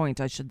this point,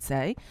 I should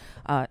say,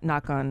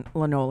 knock on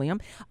linoleum,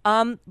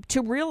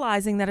 to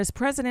realizing that as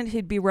president,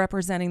 he'd be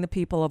representing the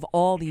people of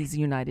all these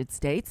United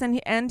States,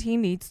 and he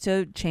needs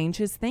to change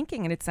his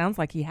thinking, and it sounds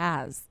like he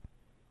has.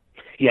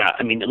 Yeah,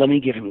 let me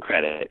give him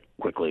credit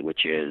quickly,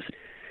 which is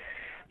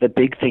the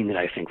big thing that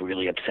I think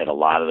really upset a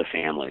lot of the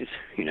families,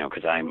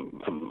 because I'm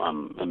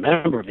a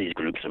member of these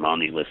groups, I'm on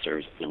these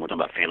listservs, and we're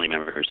talking about family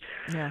members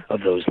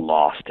of those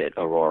lost at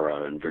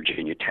Aurora and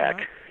Virginia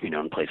Tech,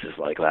 and places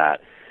like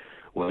that,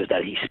 was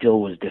that he still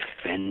was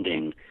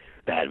defending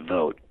that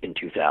vote in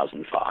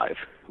 2005,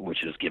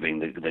 which is giving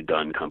the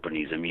gun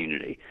companies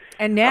immunity.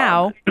 And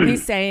now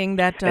he's saying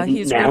that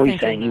he's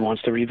saying he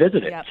wants to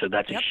revisit it. Yep. So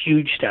that's a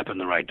huge step in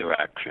the right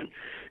direction.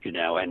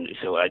 And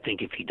so I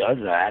think if he does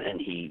that and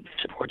he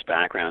supports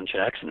background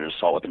checks and an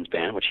assault weapons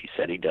ban, which he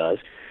said he does,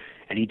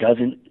 and he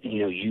doesn't,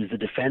 use the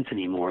defense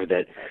anymore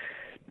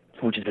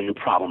which has been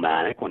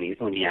problematic when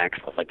he acts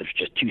like there's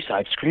just two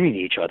sides screaming at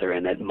each other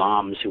and that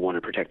moms who want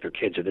to protect their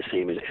kids are the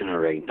same as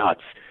NRA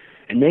nuts.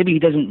 And maybe he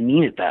doesn't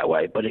mean it that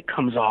way, but it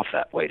comes off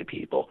that way to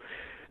people.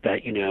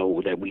 That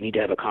that we need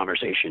to have a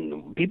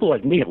conversation. People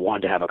like me have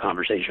wanted to have a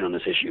conversation on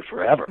this issue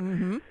forever.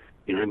 Mm-hmm.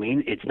 You know what I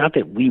mean? It's not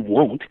that we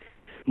won't.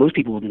 Most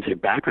people would consider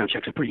background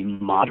checks a pretty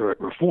moderate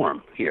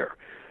reform here,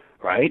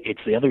 right?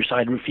 It's the other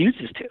side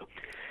refuses to.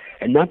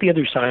 And not the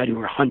other side who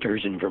are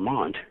hunters in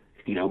Vermont,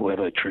 who have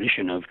a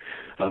tradition of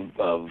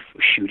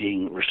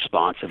shooting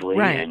responsibly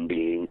and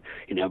being,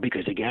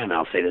 because again,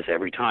 I'll say this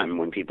every time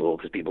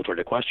because people try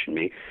to question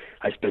me.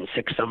 I spent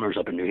 6 summers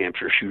up in New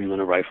Hampshire shooting on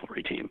a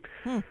riflery team,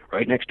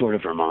 right next door to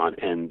Vermont,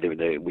 and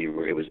it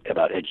was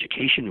about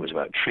education, it was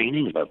about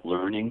training, it was about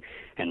learning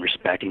and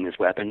respecting this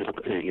weapon.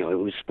 It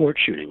was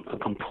sports shooting, a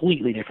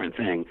completely different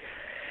thing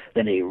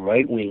than a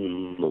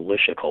right-wing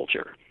militia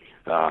culture.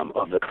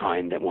 Of the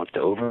kind that wants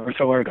to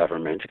overthrow our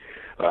government,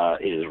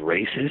 is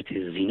racist,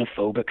 is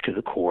xenophobic to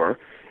the core,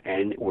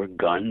 and where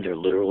guns are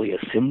literally a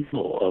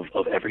symbol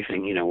of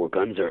everything, where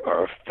guns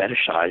are a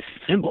fetishized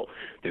symbol.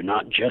 They're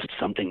not just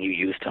something you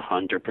use to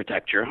hunt or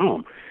protect your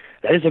home.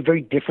 That is a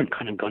very different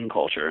kind of gun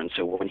culture, and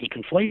so when he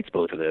conflates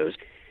both of those,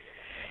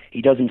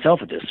 he does himself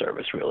a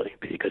disservice, really,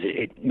 because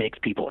it makes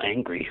people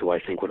angry who I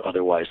think would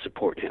otherwise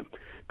support him,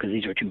 because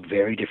these are two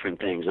very different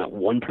things. Not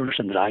one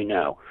person that I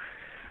know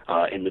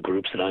in the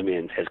groups that I'm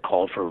in has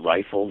called for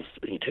rifles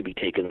to be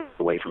taken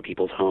away from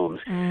people's homes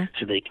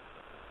so they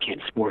can't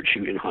sport,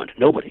 shoot, and hunt.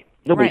 Nobody's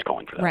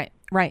calling for that.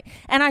 Right.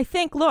 And I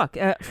think, look,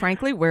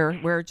 frankly,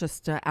 we're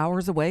just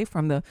hours away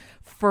from the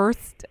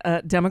first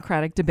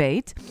Democratic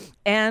debate,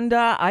 and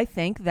I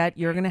think that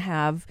you're going to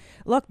have,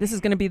 this is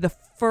going to be the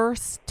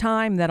first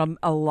time that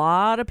a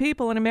lot of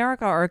people in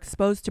America are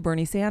exposed to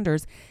Bernie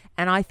Sanders,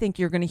 and I think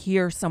you're going to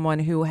hear someone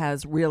who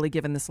has really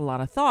given this a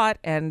lot of thought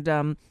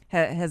and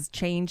has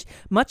changed,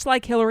 much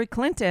like Hillary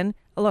Clinton.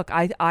 Look,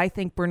 I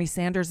think Bernie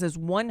Sanders is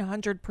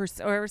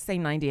 100%, or say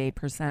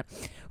 98%,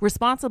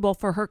 responsible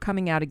for her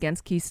coming out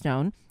against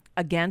Keystone,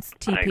 against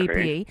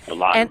TPP.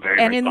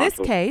 And in this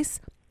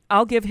case,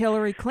 I'll give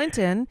Hillary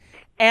Clinton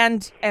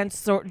and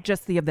so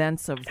just the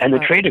events of... And the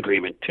trade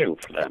agreement, too,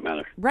 for that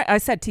matter. Right, I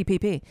said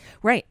TPP.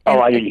 Right.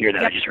 I didn't hear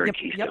that. I just heard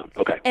Keystone.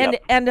 Okay.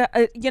 And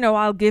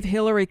I'll give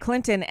Hillary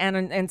Clinton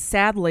and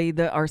sadly,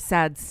 our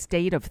sad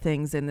state of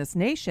things in this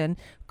nation,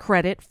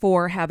 credit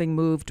for having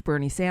moved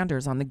Bernie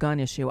Sanders on the gun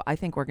issue. I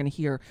think we're going to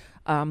hear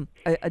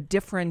a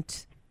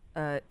different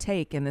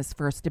take in this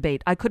first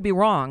debate. I could be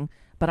wrong,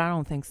 but I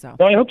don't think so.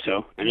 Well, I hope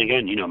so. And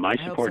again, my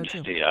support,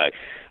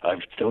 I'm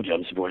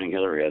supporting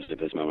Hillary as of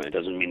this moment. It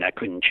doesn't mean that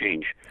couldn't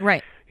change.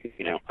 Right.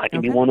 I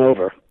can be won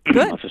over.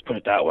 Good. Let's just put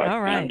it that way.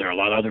 All right. And there are a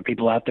lot of other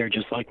people out there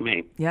just like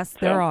me. Yes,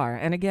 there are.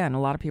 And again, a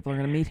lot of people are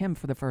going to meet him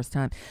for the first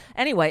time.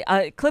 Anyway,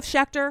 Cliff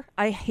Schecter,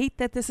 I hate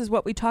that this is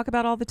what we talk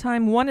about all the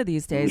time. One of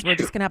these days, we're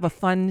just going to have a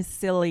fun,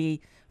 silly,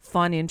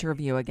 fun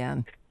interview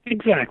again.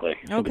 Exactly.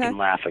 So we can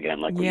laugh again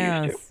like we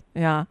used to.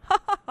 Yeah.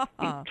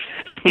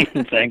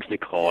 Thanks,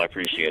 Nicole. I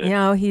appreciate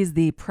it. He's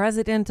the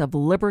president of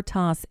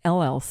Libertas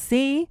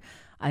LLC,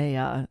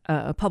 a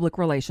public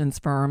relations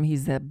firm.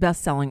 He's a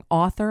best-selling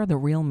author, The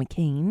Real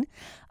McCain.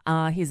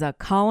 He's a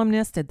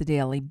columnist at the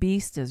Daily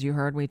Beast, as you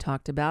heard. We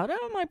talked about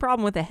my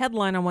problem with the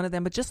headline on one of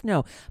them, but just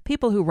know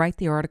people who write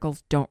the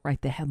articles don't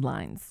write the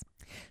headlines.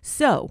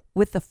 So,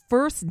 with the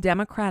first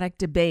Democratic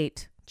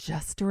debate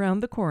just around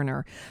the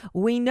corner,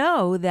 we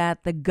know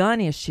that the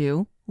gun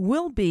issue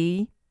will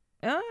be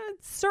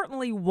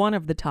certainly one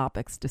of the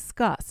topics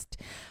discussed.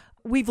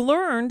 We've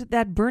learned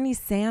that Bernie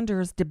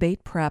Sanders'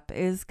 debate prep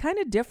is kind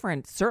of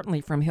different,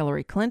 certainly from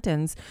Hillary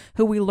Clinton's,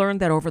 who we learned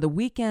that over the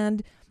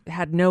weekend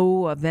had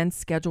no events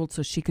scheduled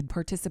so she could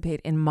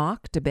participate in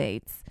mock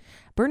debates.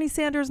 Bernie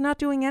Sanders not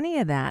doing any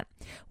of that.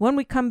 When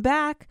we come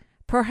back,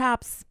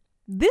 perhaps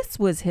this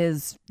was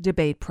his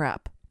debate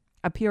prep,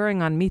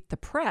 appearing on Meet the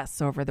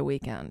Press over the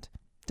weekend.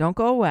 Don't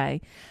go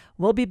away.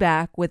 We'll be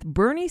back with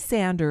Bernie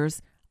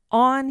Sanders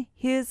on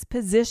his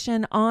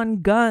position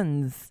on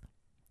guns.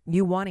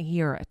 You want to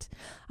hear it.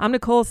 I'm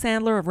Nicole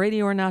Sandler of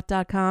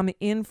RadioOrNot.com,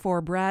 in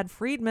for Brad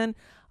Friedman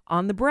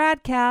on the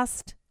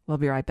BradCast. We'll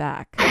be right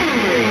back.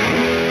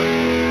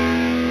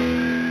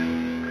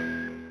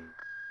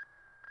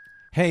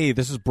 Hey,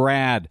 this is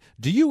Brad.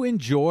 Do you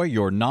enjoy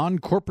your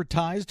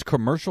non-corporatized,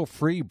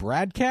 commercial-free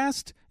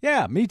BradCast?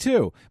 Yeah, me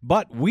too.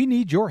 But we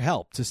need your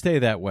help to stay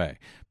that way.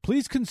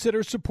 Please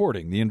consider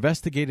supporting the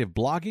investigative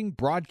blogging,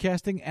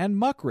 broadcasting, and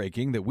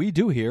muckraking that we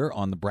do here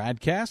on the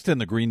BradCast and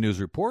the Green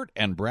News Report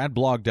and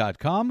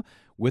bradblog.com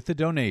with a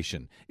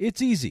donation.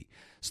 It's easy.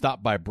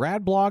 Stop by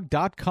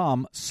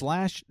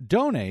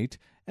bradblog.com/donate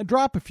and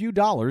drop a few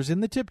dollars in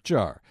the tip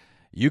jar.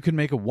 You can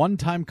make a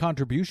one-time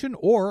contribution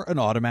or an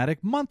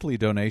automatic monthly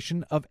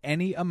donation of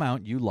any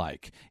amount you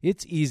like.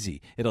 It's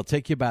easy. It'll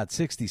take you about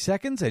 60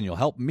 seconds, and you'll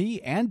help me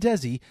and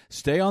Desi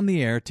stay on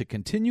the air to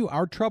continue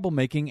our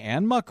troublemaking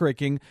and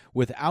muckraking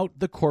without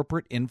the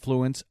corporate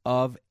influence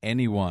of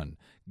anyone.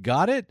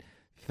 Got it?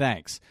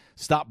 Thanks.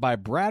 Stop by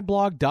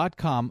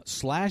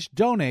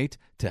bradblog.com/donate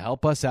to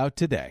help us out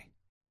today.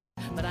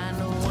 But I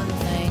know one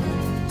thing.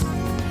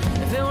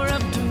 If it were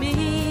up to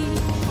me,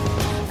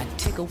 I'd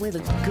take away the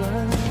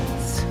guns.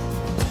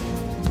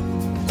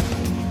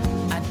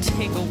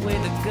 Take away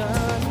the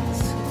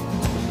guns.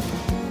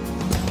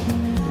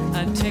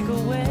 I'd take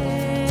away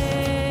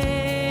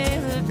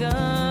the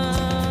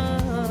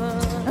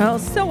guns. Oh,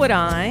 so would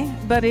I,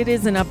 but it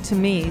isn't up to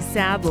me,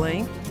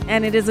 sadly.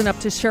 And it isn't up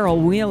to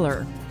Cheryl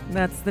Wheeler.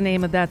 That's the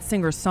name of that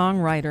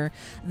singer-songwriter.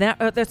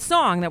 That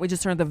song that we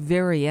just heard, the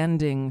very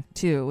ending,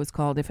 too, was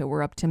called If It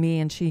Were Up to Me.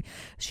 And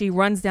she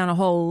runs down a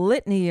whole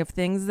litany of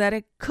things that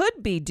it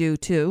could be due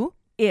to,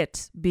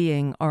 it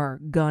being our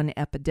gun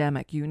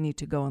epidemic. You need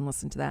to go and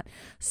listen to that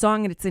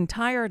song in its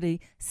entirety.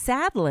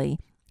 Sadly,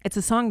 it's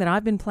a song that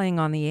I've been playing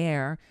on the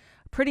air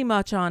pretty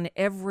much on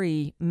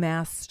every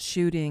mass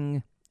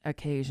shooting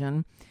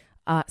occasion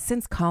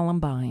since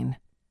Columbine.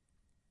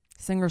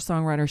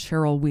 Singer-songwriter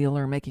Cheryl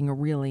Wheeler making a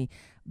really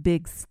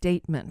big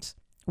statement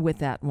with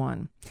that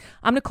one.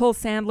 I'm Nicole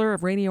Sandler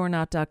of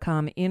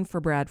RadioOrNot.com, in for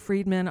Brad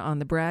Friedman on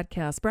the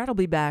BradCast. Brad will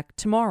be back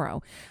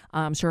tomorrow.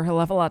 I'm sure he'll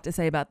have a lot to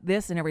say about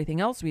this and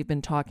everything else we've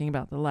been talking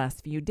about the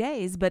last few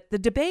days, but the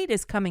debate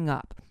is coming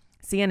up.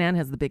 CNN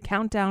has the big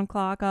countdown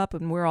clock up,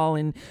 and we're all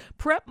in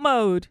prep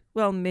mode.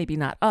 Well, maybe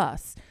not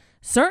us.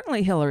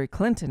 Certainly Hillary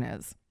Clinton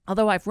is.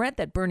 Although I've read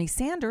that Bernie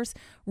Sanders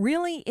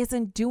really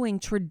isn't doing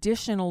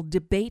traditional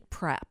debate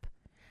prep.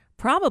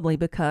 Probably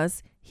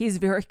because he's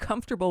very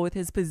comfortable with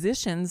his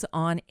positions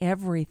on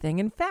everything.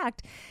 In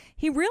fact,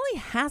 he really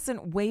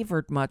hasn't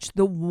wavered much.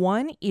 The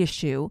one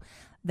issue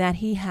that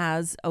he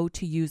has,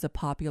 to use a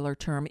popular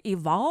term,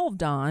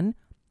 evolved on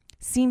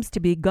seems to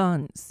be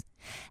guns.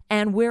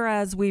 And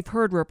whereas we've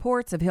heard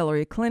reports of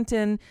Hillary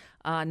Clinton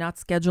not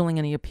scheduling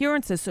any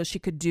appearances so she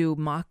could do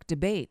mock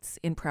debates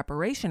in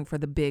preparation for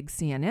the big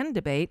CNN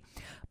debate,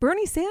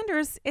 Bernie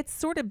Sanders, it's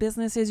sort of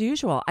business as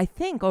usual. I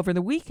think over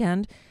the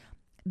weekend,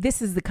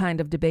 this is the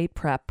kind of debate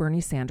prep Bernie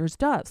Sanders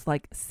does,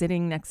 like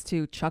sitting next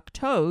to Chuck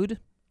Todd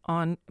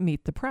on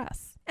Meet the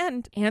Press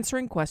and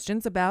answering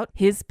questions about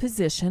his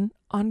position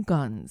on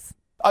guns.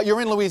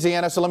 You're in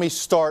Louisiana, so let me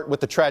start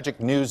with the tragic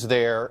news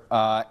there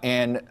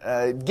and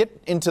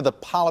get into the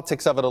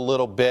politics of it a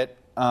little bit,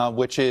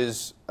 which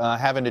is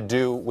having to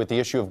do with the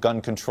issue of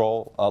gun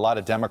control. A lot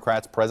of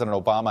Democrats, President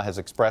Obama has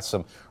expressed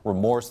some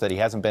remorse that he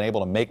hasn't been able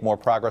to make more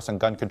progress on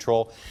gun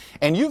control.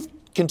 And you've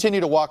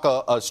continued to walk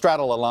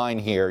straddle a line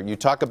here. You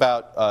talk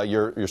about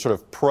your sort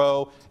of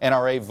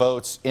pro-NRA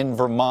votes in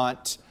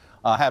Vermont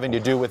having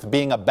to do with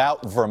being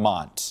about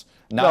Vermont,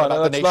 not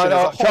about the nation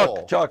as a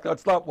whole. Chuck,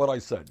 that's not what I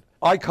said.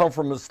 I come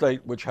from a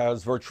state which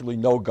has virtually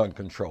no gun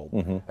control,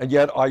 and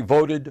yet I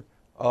voted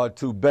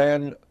to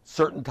ban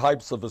certain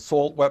types of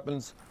assault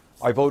weapons.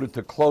 I voted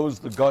to close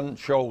the gun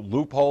show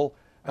loophole,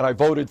 and I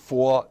voted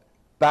for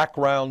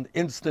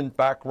instant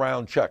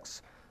background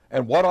checks.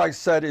 And what I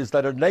said is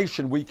that as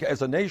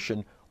a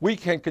nation, we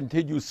can't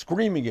continue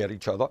screaming at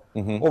each other,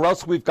 or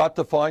else we've got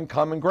to find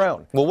common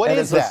ground. Well, what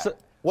is that?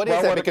 What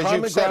is that? Because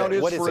you've said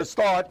it. What is it? For a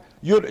start,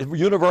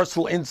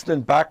 universal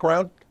instant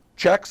background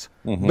checks.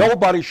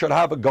 Nobody should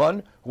have a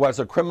gun who has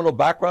a criminal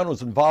background,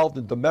 who's involved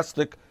in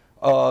domestic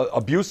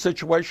abuse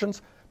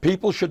situations.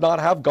 People should not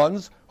have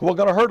guns who are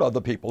going to hurt other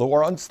people, who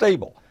are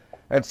unstable.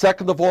 And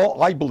second of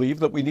all, I believe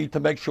that we need to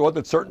make sure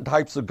that certain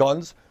types of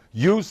guns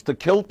used to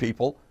kill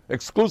people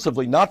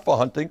exclusively, not for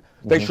hunting,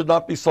 they should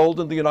not be sold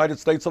in the United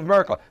States of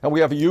America. And we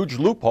have a huge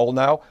loophole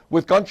now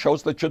with gun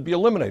shows that should be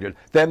eliminated.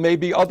 There may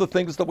be other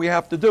things that we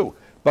have to do.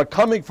 But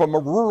coming from a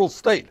rural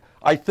state,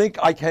 I think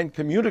I can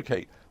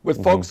communicate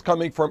with folks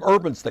coming from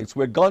urban states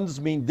where guns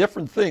mean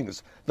different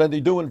things than they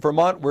do in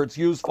Vermont where it's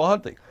used for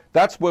hunting.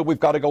 That's where we've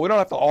got to go. We don't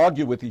have to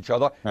argue with each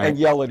other and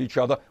yell at each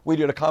other. We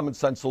need a common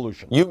sense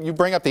solution. You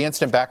bring up the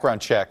instant background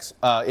checks.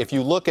 If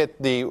you look at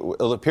it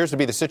appears to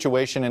be the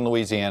situation in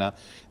Louisiana,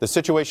 the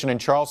situation in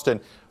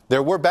Charleston,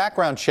 there were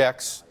background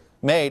checks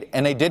made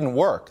and they didn't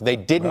work. They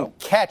didn't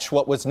catch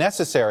what was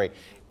necessary.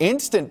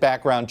 Instant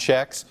background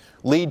checks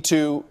lead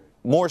to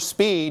more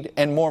speed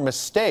and more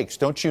mistakes.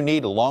 Don't you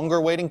need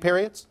longer waiting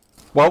periods?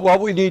 Well,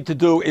 what we need to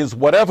do is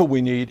whatever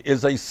we need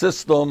is a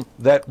system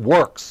that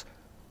works.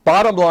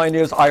 Bottom line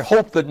is, I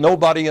hope that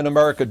nobody in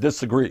America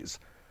disagrees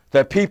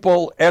that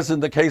people, as in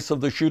the case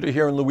of the shooter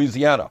here in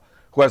Louisiana,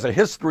 who has a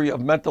history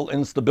of mental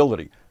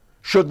instability,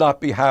 should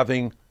not be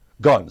having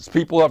guns.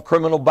 People who have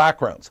criminal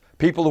backgrounds,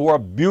 people who are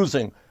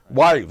abusing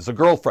wives or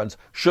girlfriends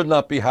should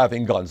not be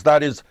having guns.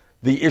 That is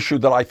the issue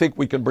that I think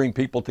we can bring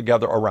people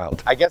together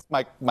around. I guess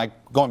my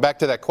going back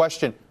to that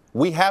question,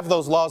 we have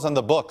those laws on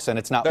the books, and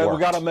it's not worked. We've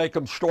got to make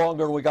them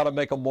stronger, and we've got to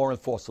make them more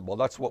enforceable.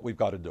 That's what we've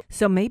got to do.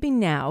 So maybe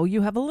now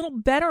you have a little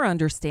better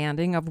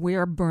understanding of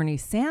where Bernie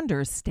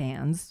Sanders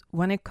stands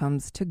when it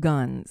comes to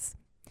guns.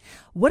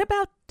 What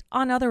about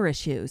on other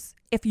issues?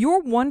 If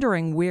you're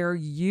wondering where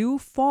you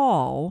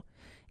fall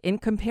in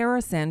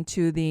comparison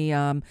to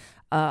the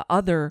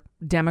other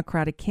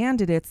Democratic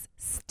candidates,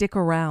 stick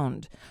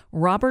around.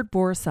 Robert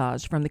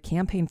Borosage from the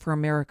Campaign for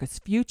America's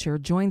Future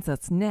joins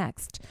us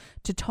next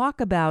to talk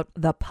about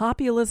the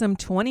Populism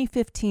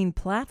 2015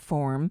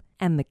 platform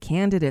and the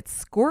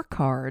candidate's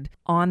scorecard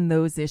on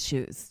those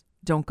issues.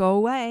 Don't go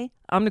away.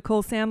 I'm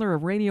Nicole Sandler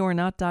of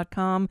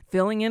RadioOrNot.com,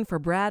 filling in for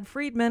Brad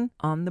Friedman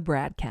on the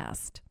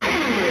BradCast.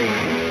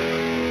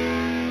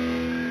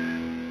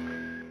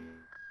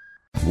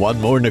 Want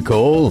more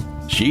Nicole?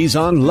 She's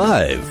on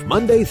live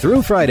Monday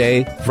through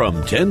Friday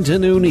from 10 to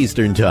noon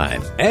Eastern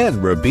Time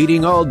and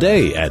repeating all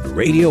day at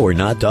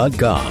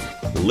RadioOrNot.com.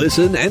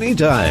 Listen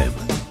anytime.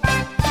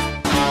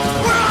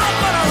 We're all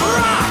gonna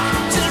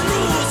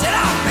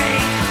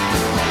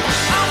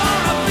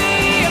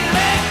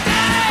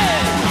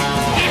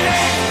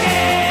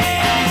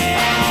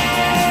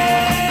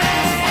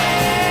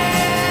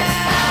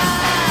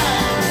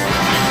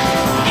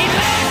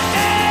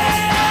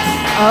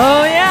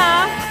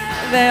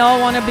all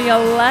want to be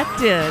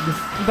elected.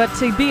 But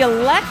to be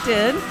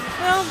elected,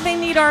 well, they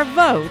need our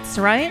votes,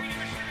 right?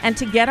 And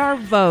to get our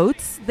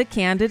votes, the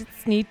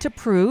candidates need to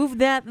prove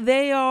that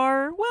they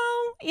are,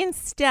 well, in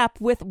step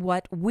with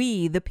what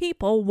we, the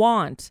people,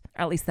 want.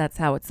 At least that's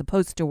how it's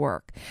supposed to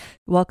work.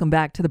 Welcome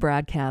back to the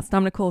BradCast.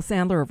 I'm Nicole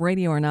Sandler of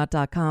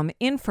RadioOrNot.com,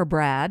 in for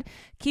Brad,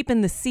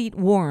 keeping the seat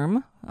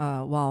warm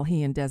while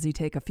he and Desi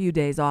take a few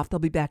days off. They'll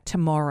be back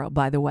tomorrow,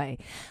 by the way.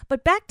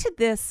 But back to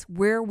this,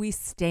 where we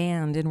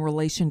stand in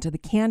relation to the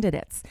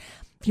candidates.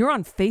 If you're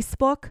on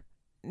Facebook,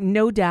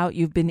 no doubt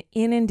you've been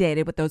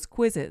inundated with those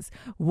quizzes.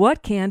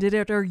 What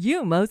candidate are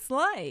you most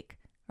like?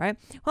 Right?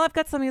 Well, I've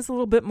got something that's a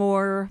little bit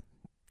more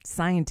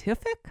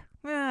scientific.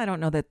 I don't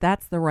know that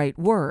that's the right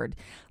word.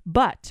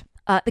 But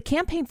the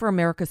Campaign for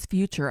America's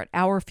Future at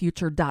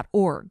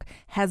ourfuture.org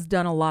has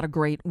done a lot of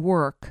great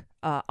work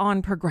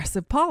on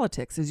progressive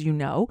politics, as you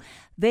know.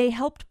 They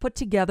helped put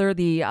together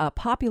the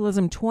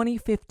Populism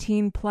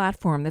 2015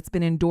 platform that's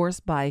been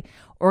endorsed by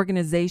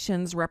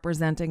organizations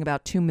representing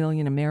about 2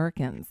 million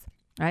Americans.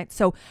 Right.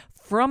 So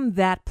from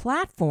that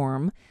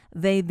platform,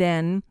 they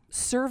then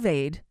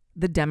surveyed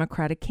the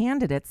Democratic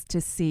candidates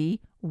to see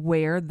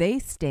where they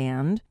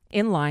stand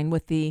in line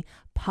with the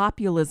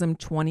Populism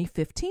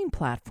 2015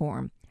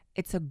 platform.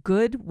 It's a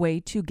good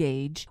way to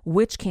gauge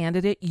which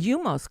candidate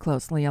you most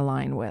closely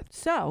align with.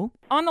 So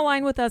on the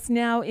line with us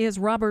now is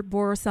Robert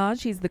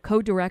Borosage. He's the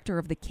co-director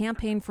of the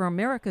Campaign for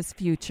America's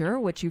Future,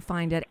 which you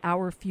find at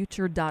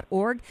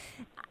ourfuture.org.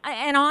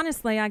 And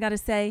honestly, I got to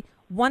say,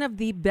 one of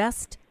the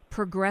best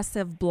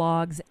progressive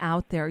blogs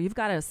out there. You've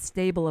got a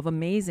stable of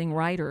amazing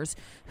writers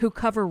who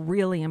cover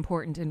really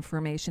important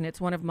information. It's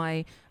one of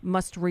my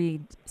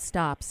must-read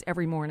stops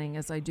every morning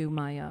as I do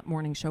my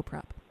morning show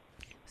prep.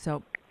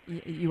 So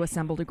you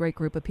assembled a great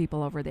group of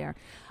people over there.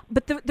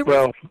 But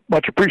well,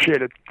 much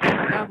appreciated.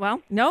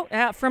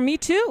 From me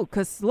too,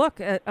 because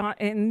look,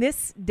 in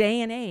this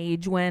day and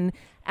age when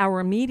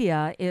our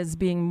media is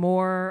being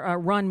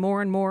run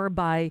more and more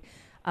by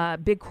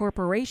big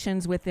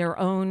corporations with their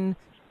own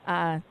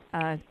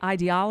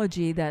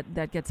ideology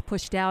that gets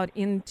pushed out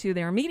into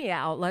their media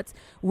outlets,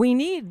 we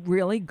need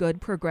really good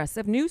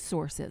progressive news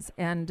sources.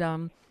 And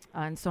so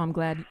I'm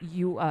glad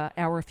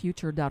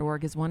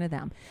ourfuture.org is one of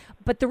them.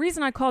 But the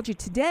reason I called you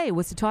today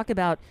was to talk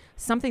about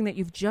something that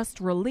you've just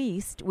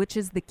released, which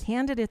is the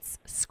Candidates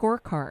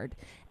Scorecard.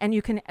 And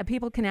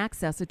people can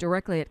access it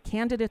directly at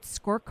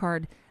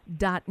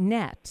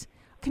candidatescorecard.net.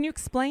 Can you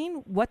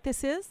explain what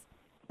this is?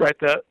 Right.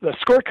 The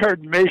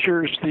scorecard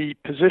measures the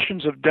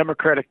positions of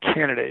Democratic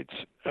candidates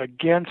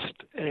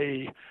against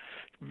a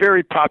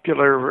very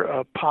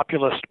popular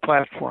populist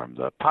platform,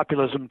 the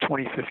Populism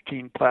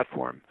 2015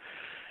 platform,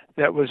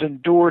 that was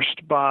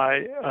endorsed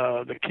by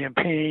the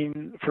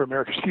Campaign for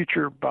America's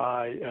Future,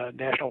 by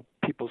National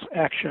People's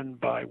Action,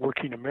 by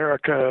Working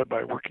America,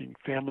 by Working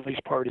Families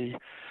Party,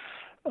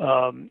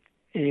 and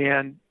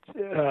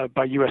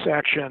by U.S.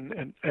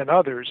 Action and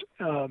others.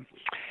 And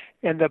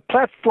the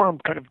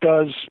platform kind of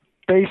does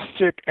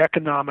basic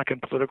economic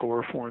and political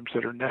reforms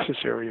that are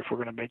necessary if we're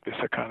going to make this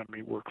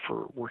economy work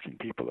for working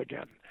people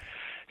again.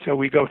 So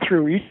we go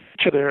through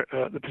each of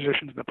the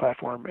positions in the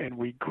platform, and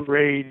we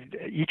grade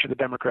each of the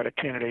Democratic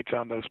candidates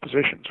on those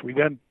positions. We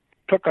then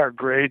took our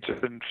grades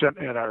and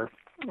our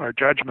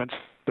judgments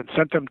and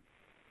sent them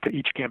to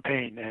each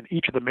campaign, and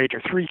each of the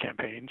major three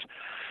campaigns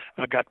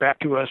got back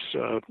to us,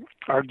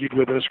 argued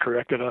with us,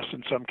 corrected us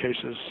in some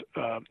cases.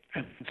 And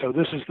so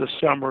this is the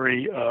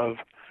summary of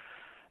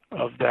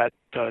that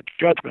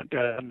judgment.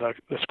 And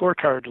the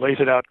scorecard lays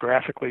it out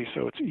graphically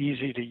so it's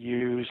easy to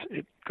use.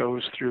 It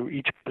goes through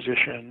each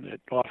position.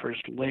 It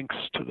offers links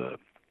to the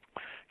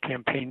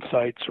campaign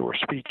sites or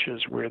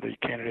speeches where the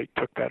candidate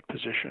took that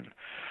position.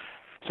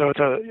 So it's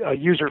a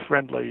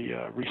user-friendly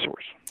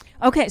resource.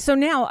 Okay, so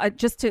now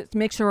just to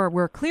make sure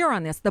we're clear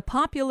on this, the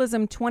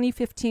Populism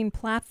 2015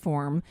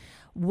 platform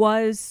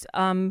was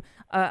a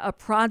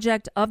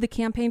project of the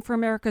Campaign for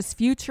America's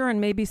Future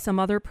and maybe some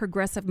other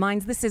progressive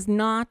minds. This is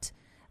not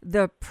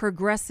the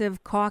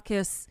Progressive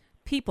Caucus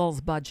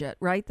People's Budget,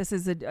 right? This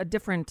is a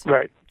different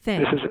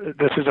thing.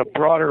 This is a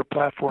broader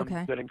platform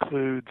that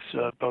includes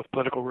both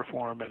political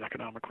reform and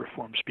economic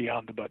reforms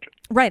beyond the budget.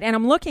 Right, and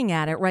I'm looking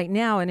at it right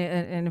now,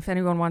 and if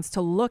anyone wants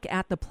to look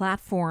at the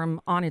platform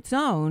on its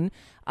own,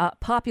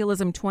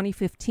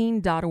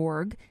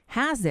 populism2015.org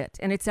has it,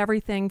 and it's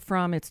everything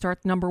from, it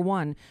starts number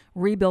 1,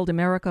 rebuild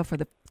America for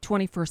the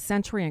 21st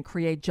century and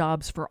create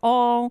jobs for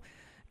all.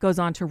 Goes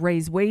on to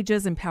raise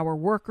wages, empower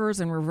workers,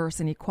 and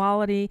reverse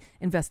inequality,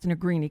 invest in a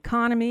green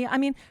economy. I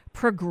mean,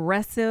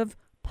 progressive,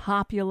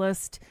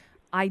 populist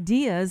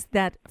ideas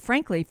that,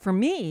 frankly, for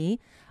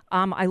me,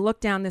 I look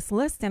down this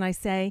list and I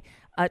say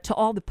to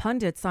all the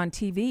pundits on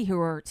TV who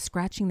are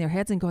scratching their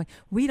heads and going,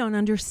 we don't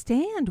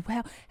understand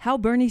how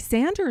Bernie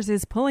Sanders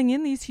is pulling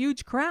in these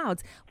huge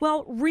crowds.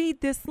 Well,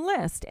 read this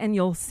list and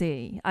you'll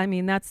see. I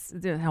mean, that's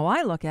how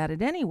I look at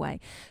it anyway.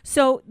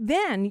 So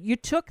then you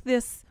took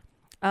this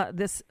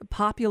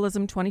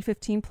Populism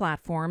 2015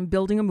 platform,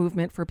 building a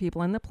movement for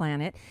people on the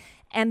planet,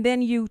 and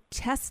then you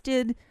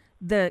tested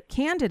the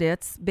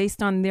candidates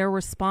based on their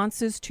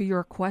responses to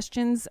your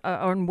questions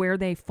on where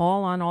they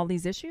fall on all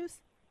these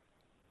issues?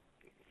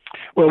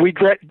 Well, we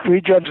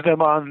judged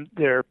them on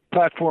their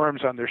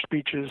platforms, on their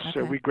speeches. Okay.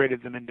 So we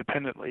graded them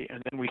independently,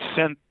 and then we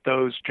sent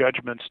those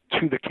judgments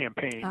to the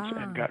campaigns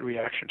and got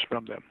reactions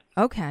from them.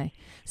 Okay.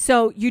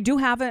 So you do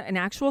have an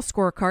actual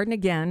scorecard, and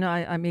again,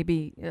 I may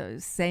be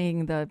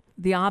saying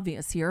the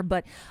obvious here,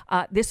 but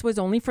this was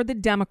only for the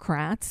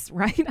Democrats,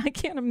 right? I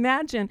can't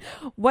imagine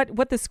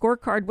what the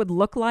scorecard would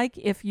look like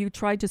if you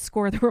tried to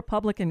score the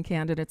Republican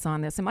candidates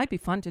on this. It might be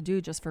fun to do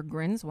just for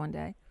grins one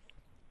day,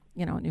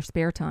 in your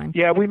spare time.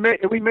 Yeah, we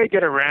may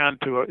get around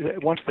to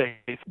once they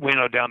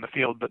winnow down the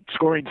field, but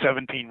scoring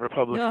 17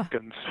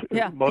 Republicans,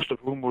 most of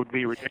whom would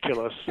be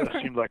ridiculous,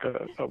 seemed like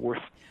a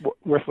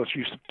worthless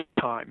use of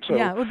time. So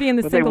yeah, it would be in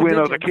the when single they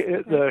winnow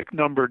digits. the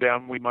number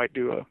down, we might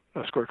do a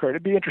scorecard.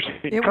 It'd be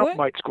interesting. Trump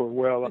might score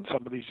well on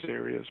some of these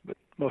areas, but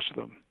most of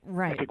them,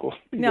 I think, will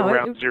be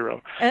around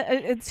zero.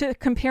 To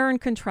compare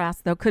and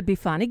contrast, though, could be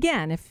fun.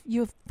 Again, if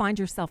you find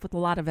yourself with a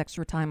lot of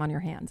extra time on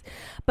your hands.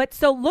 But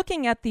so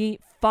looking at the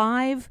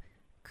 5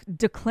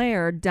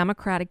 declared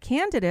Democratic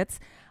candidates,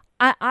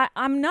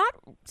 I'm not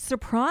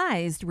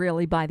surprised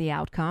really by the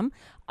outcome.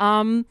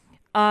 And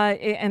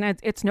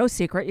it's no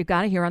secret. You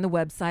got to hear on the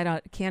website,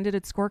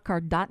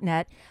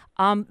 candidatescorecard.net.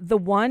 The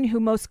one who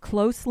most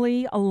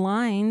closely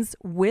aligns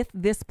with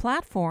this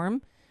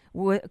platform,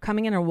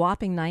 coming in a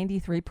whopping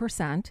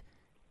 93%,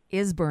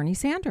 is Bernie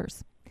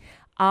Sanders.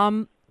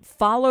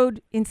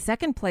 Followed in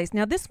second place.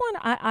 Now, this one,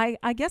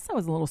 I guess I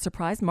was a little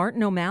surprised.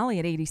 Martin O'Malley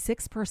at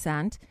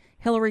 86%.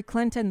 Hillary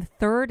Clinton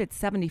third at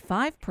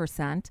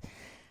 75%.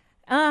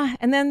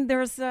 And then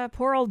there's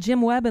poor old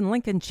Jim Webb and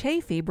Lincoln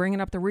Chafee bringing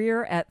up the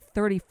rear at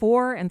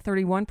 34 and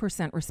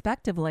 31%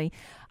 respectively.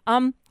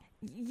 Were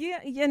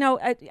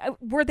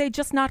they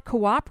just not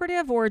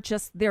cooperative, or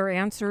just their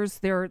answers,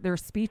 their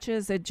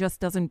speeches, it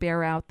just doesn't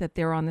bear out that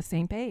they're on the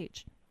same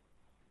page?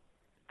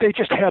 They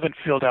just haven't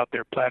filled out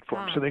their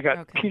platform, so they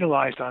got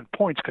penalized on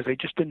points because they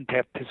just didn't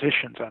have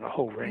positions on a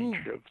whole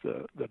range of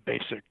the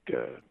basic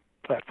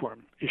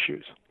platform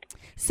issues.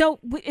 So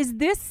is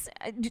this,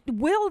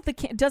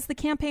 does the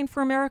Campaign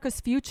for America's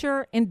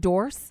Future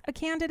endorse a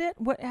candidate?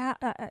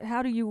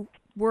 How do you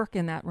work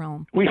in that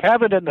realm? We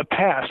haven't in the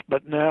past,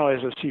 but now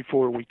as a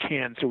C4 we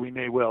can, so we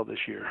may well this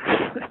year.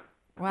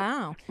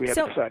 Wow. We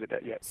haven't decided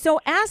that yet. So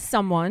as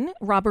someone,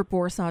 Robert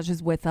Borosage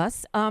is with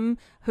us,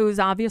 who's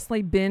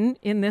obviously been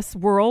in this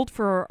world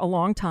for a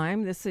long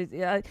time. This is,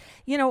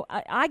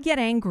 I get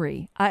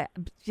angry,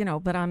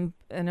 but I'm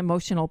an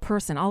emotional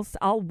person.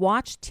 I'll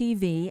watch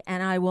TV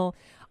and I will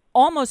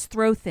almost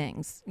throw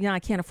things. I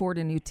can't afford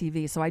a new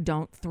TV, so I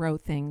don't throw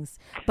things.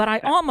 But I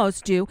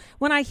almost do.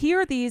 When I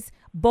hear these,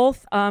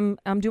 both, I'm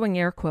doing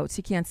air quotes,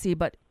 you can't see,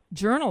 but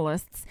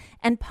journalists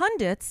and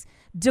pundits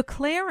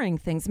declaring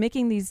things,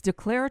 making these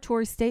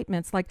declaratory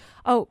statements like,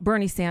 oh,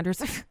 Bernie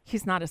Sanders,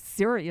 he's not a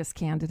serious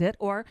candidate,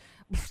 or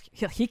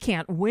he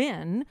can't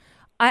win.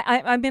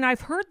 I mean,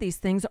 I've heard these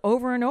things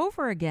over and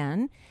over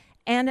again.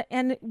 And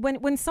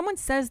when someone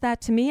says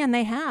that to me, and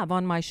they have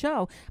on my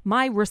show,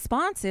 my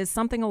response is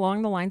something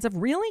along the lines of,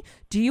 really?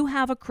 Do you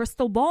have a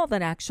crystal ball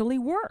that actually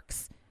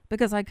works?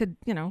 Because I could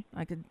do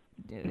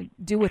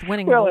with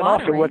winning the lottery. Well, and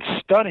also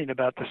what's stunning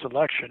about this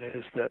election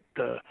is that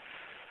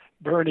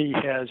Bernie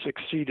has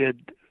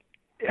exceeded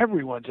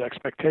everyone's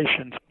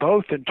expectations,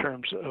 both in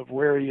terms of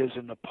where he is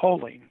in the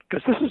polling,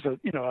 because this is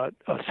a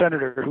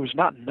senator who's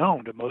not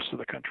known to most of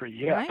the country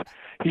yet. Right.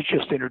 He's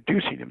just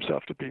introducing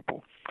himself to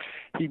people.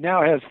 He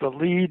now has the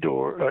lead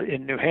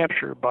in New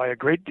Hampshire by a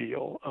great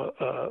deal.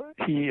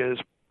 He is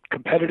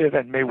competitive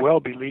and may well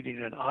be leading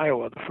in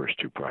Iowa, the first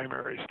 2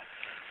 primaries.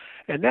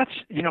 And that's,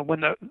 when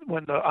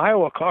the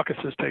Iowa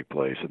caucuses take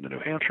place and the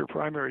New Hampshire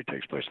primary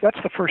takes place,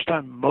 that's the first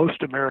time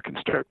most Americans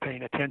start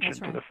paying attention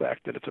to the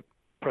fact that it's a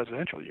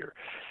presidential year.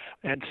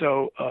 And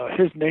so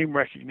his name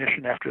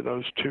recognition after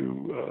those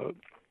 2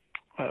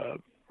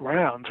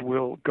 rounds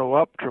will go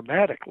up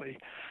dramatically.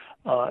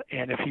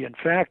 And if he, in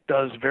fact,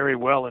 does very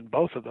well in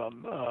both of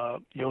them,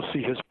 you'll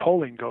see his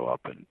polling go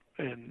up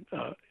in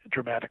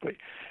dramatically.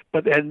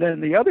 And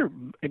then the other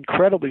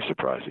incredibly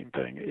surprising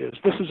thing is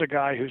this is a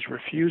guy who's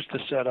refused to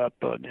set up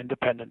an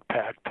independent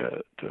PAC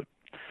to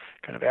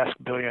kind of ask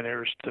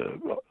billionaires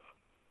to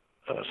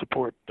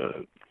support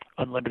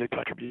unlimited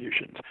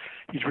contributions.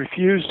 He's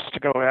refused to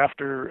go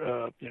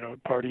after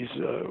parties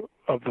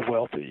of the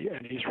wealthy,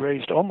 and he's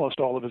raised almost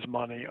all of his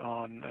money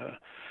on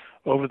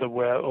over the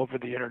web, over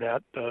the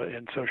internet,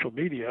 and social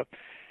media.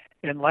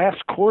 And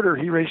last quarter,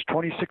 he raised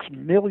 $26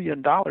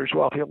 million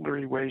while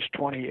Hillary raised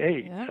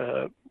 28,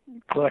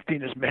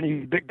 collecting as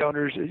many big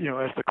donors,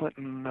 as the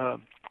Clinton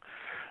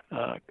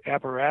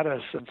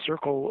apparatus and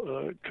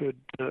circle could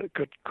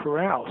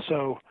corral.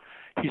 So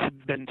he's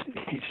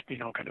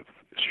kind of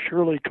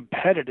surely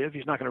competitive.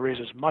 He's not going to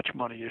raise as much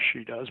money as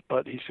she does,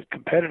 but he's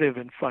competitive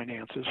in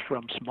finances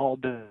from small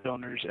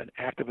donors and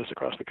activists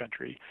across the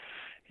country.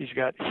 He's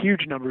got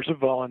huge numbers of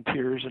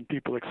volunteers and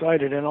people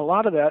excited, and a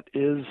lot of that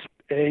is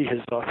A,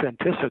 his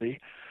authenticity,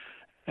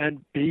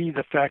 and B,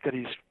 the fact that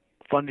he's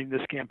funding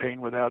this campaign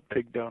without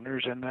big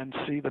donors, and then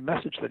see the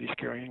message that he's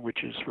carrying,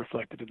 which is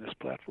reflected in this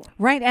platform.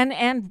 Right,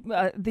 and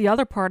the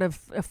other part of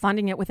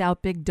funding it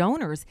without big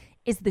donors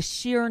is the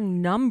sheer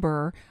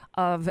number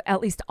of,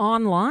 at least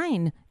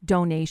online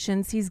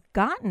donations he's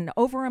gotten.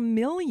 Over 1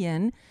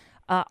 million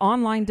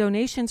online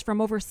donations from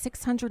over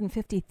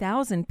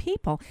 650,000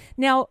 people.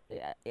 Now,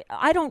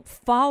 I don't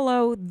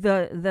follow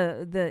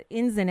the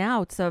ins and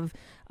outs of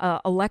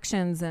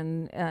elections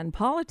and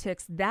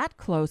politics that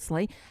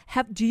closely.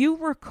 Do you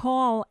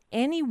recall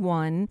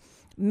anyone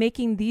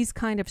making these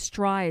kind of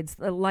strides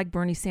like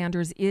Bernie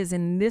Sanders is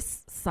in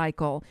this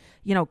cycle,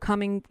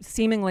 coming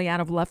seemingly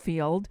out of left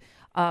field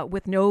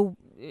with no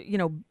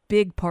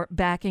big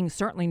backing,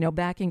 certainly no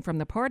backing from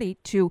the party,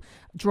 to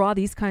draw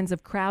these kinds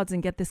of crowds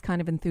and get this kind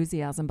of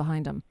enthusiasm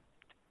behind them?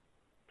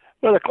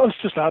 Well, the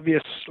closest,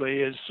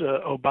 obviously, is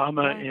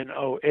Obama in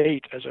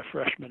 2008 as a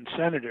freshman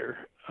senator.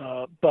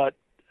 But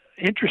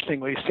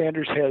interestingly,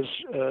 Sanders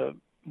has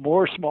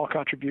more small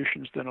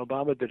contributions than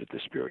Obama did at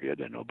this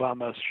period, and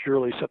Obama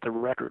surely set the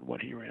record when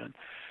he ran.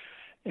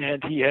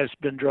 And he has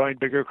been drawing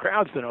bigger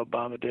crowds than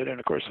Obama did, and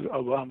of course,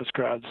 Obama's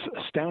crowds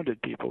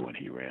astounded people when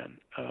he ran.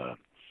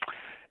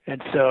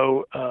 And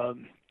so,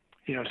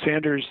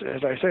 Sanders,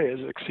 as I say, has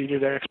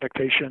exceeded their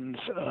expectations.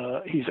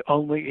 He's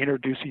only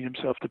introducing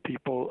himself to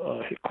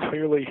people.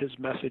 Clearly, his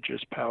message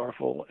is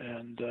powerful.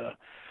 And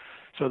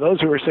so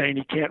those who are saying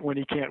he can't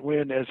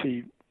win, as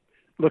he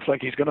looks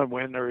like he's going to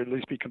win, or at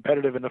least be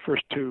competitive in the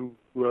first two,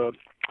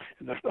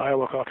 in the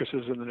Iowa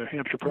caucuses and the New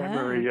Hampshire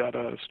primary, ought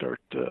to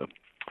start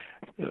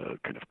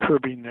kind of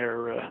curbing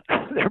their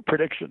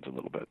predictions a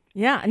little bit.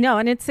 Yeah, no,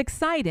 and it's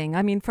exciting.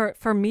 I mean,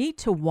 for me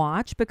to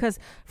watch, because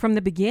from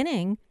the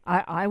beginning,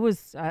 I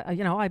was,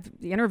 I've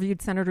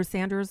interviewed Senator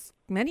Sanders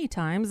many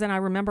times, and I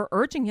remember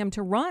urging him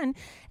to run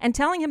and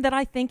telling him that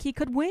I think he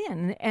could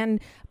win.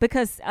 And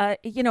because,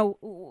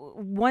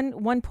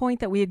 one point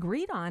that we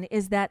agreed on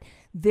is that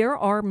there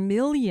are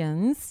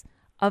millions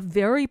of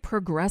very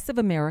progressive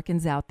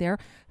Americans out there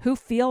who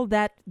feel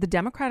that the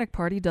Democratic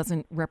Party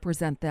doesn't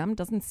represent them,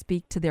 doesn't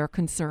speak to their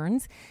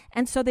concerns,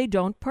 and so they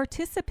don't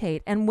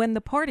participate. And when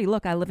the party,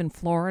 look, I live in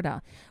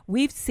Florida,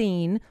 we've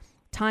seen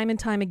time and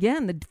time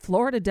again the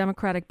Florida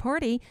Democratic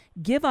Party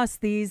give us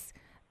these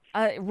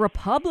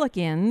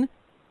Republican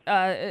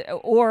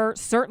or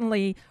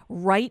certainly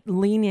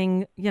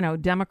right-leaning,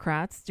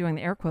 Democrats, doing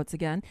the air quotes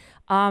again,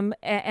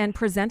 and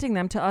presenting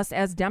them to us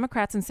as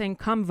Democrats and saying,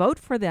 come vote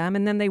for them.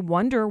 And then they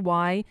wonder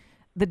why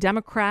the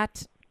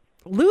Democrat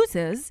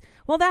loses.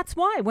 Well, that's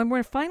why. When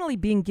we're finally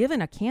being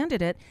given a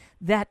candidate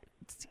that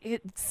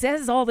it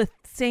says all the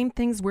same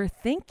things we're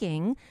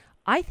thinking,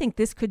 I think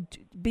this could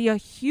be a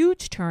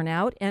huge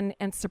turnout and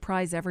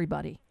surprise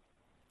everybody.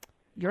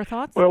 Your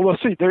thoughts? Well, we'll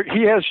see.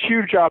 He has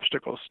huge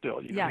obstacles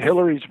still. Yes.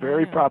 Hillary's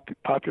very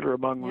popular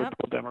among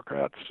liberal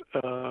Democrats,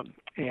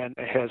 and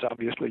has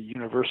obviously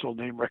universal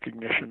name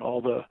recognition,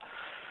 all the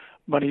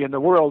money in the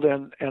world,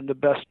 and the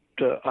best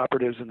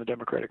operatives in the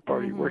Democratic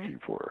Party working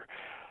for her.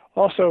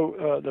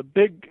 Also, the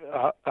big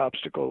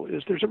obstacle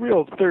is there's a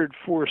real third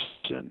force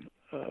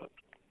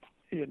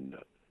in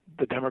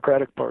the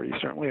Democratic Party,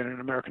 certainly, and in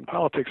American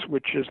politics,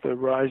 which is the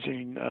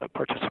rising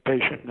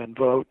participation and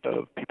vote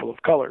of people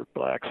of color,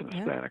 blacks and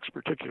Hispanics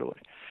particularly.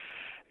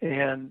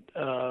 And,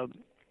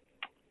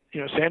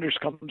 Sanders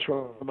comes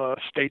from a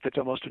state that's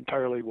almost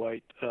entirely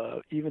white,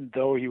 even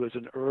though he was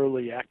an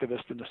early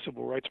activist in the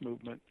civil rights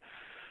movement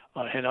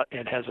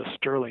and has a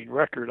sterling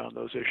record on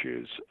those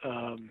issues.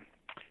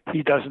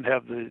 He doesn't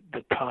have the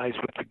ties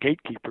with the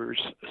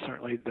gatekeepers,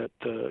 certainly, that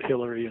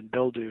Hillary and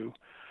Bill do.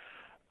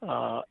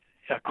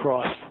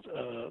 Across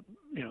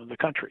the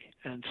country.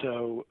 And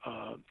so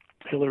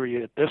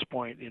Hillary at this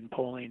point in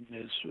polling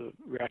is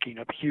racking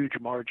up huge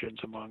margins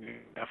among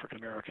African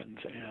Americans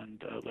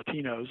and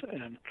Latinos,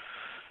 and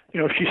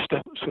if she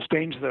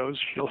sustains those,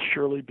 she'll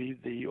surely be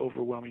the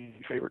overwhelming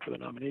favorite for the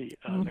nominee.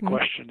 The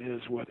question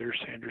is whether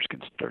Sanders can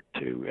start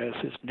to, as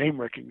his name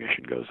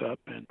recognition goes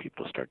up and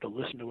people start to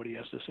listen to what he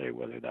has to say,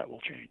 whether that will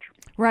change.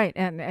 Right,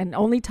 and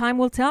only time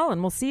will tell, and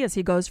we'll see as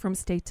he goes from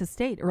state to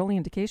state. Early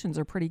indications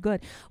are pretty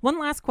good. One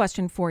last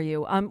question for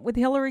you. With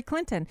Hillary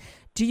Clinton,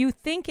 do you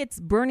think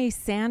it's Bernie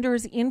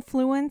Sanders'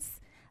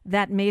 influence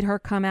that made her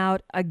come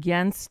out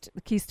against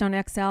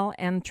Keystone XL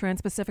and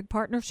Trans-Pacific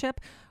Partnership,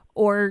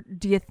 or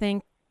do you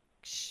think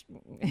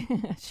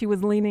she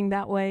was leaning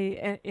that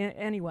way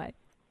anyway?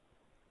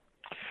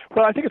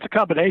 Well, I think it's a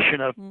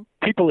combination of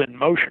people in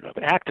motion, of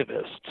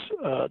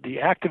activists. The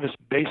activist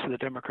base of the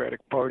Democratic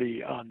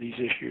Party on these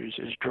issues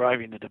is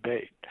driving the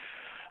debate.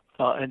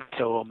 And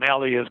so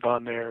O'Malley has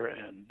gone there,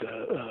 and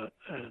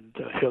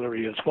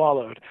Hillary has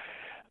followed.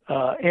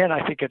 And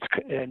I think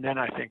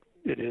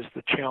it is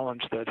the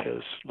challenge that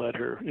has led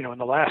her, in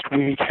the last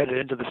week, headed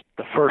into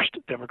the first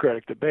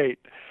Democratic debate.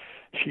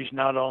 She's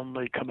not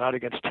only come out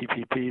against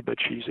TPP, but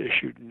she's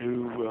issued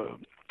new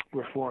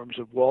reforms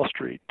of Wall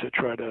Street to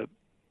try to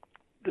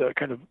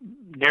kind of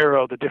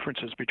narrow the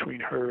differences between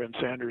her and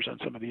Sanders on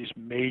some of these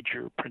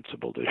major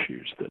principled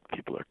issues that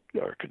people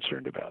are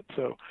concerned about.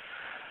 So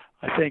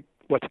I think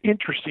what's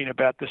interesting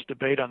about this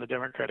debate on the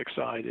Democratic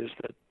side is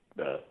that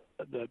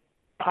the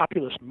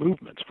populist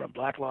movements, from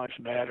Black Lives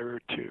Matter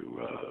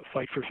to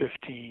Fight for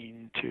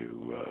 15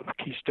 to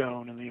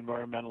Keystone and the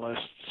environmentalists,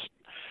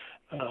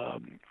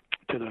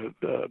 to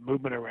the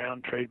movement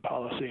around trade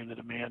policy and the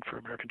demand for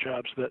American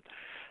jobs, that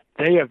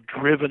they have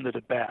driven the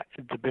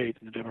debate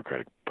in the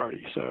Democratic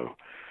Party. So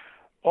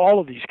all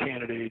of these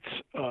candidates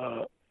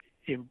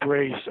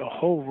embrace a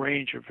whole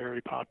range of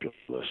very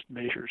populist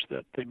measures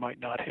that they might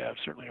not have,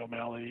 certainly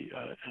O'Malley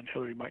and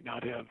Hillary might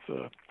not have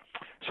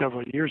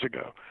several years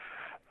ago.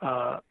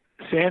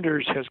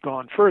 Sanders has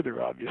gone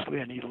further, obviously,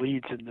 and he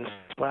leads in this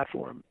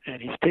platform,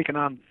 and he's taken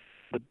on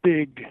the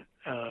big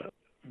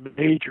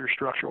major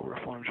structural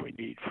reforms we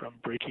need, from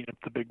breaking up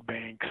the big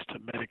banks to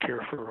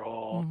Medicare for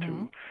all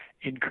to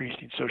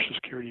increasing Social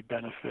Security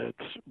benefits,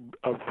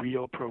 a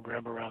real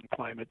program around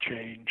climate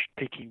change,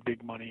 taking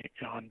big money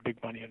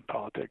in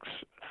politics,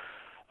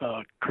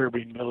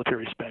 curbing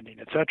military spending,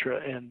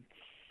 etc. And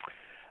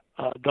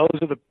those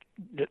are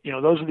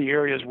the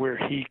areas where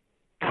he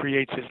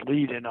creates his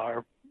lead in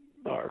our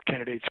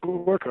candidate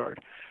scorecard.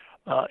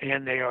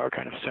 And they are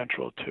kind of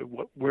central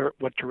to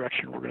what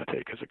direction we're going to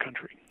take as a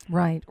country.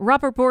 Right.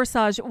 Robert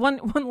Borosage, one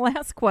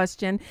last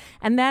question,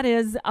 and that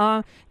is,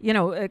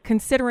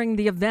 considering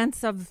the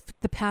events of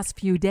the past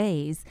few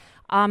days,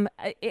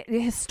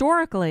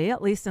 historically,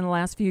 at least in the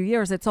last few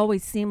years, it's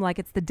always seemed like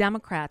it's the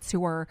Democrats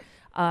who are,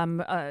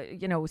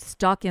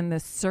 stuck in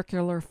this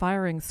circular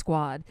firing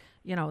squad.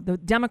 The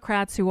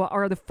Democrats who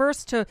are the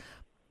first to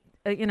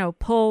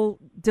pull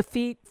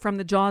defeat from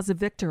the jaws of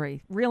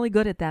victory. Really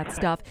good at that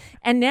stuff.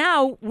 And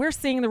now we're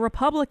seeing the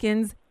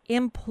Republicans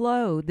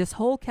implode. This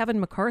whole Kevin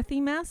McCarthy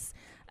mess.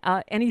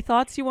 Any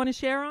thoughts you want to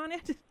share on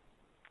it?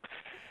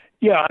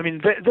 Yeah, I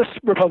mean, this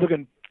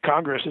Republican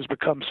Congress has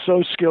become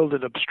so skilled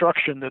at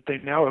obstruction that they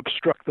now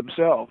obstruct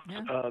themselves.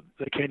 Yeah.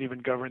 They can't even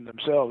govern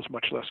themselves,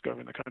 much less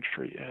govern the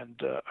country.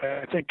 And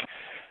I think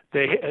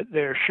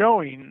they're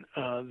showing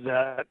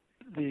that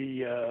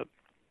the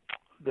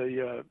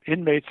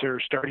inmates are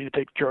starting to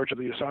take charge of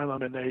the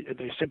asylum, and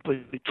they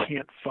simply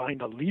can't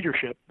find a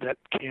leadership that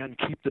can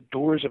keep the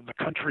doors of the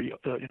country,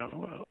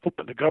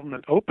 open, the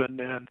government open,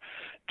 and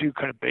do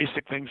kind of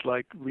basic things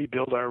like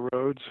rebuild our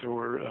roads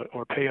or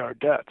pay our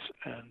debts.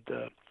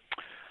 And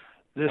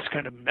this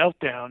kind of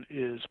meltdown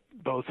is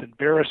both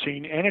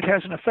embarrassing and it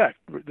has an effect.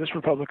 This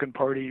Republican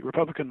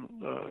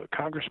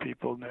Congress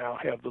people now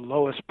have the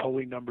lowest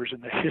polling numbers in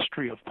the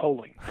history of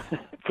polling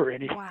for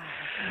any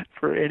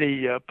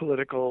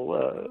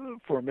political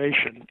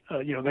formation.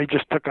 They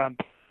just took on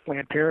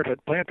Planned Parenthood.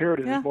 Planned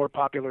Parenthood is more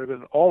popular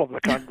than all of the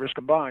Congress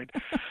combined.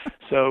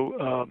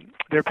 So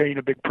they're paying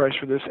a big price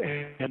for this,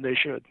 and they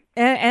should.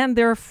 And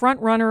their front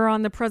runner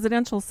on the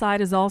presidential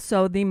side is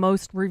also the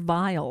most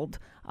reviled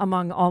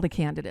among all the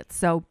candidates.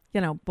 So,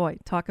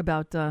 talk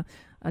about a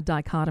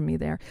dichotomy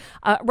there.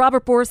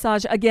 Robert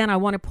Borosage, again, I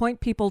want to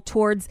point people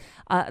towards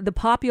the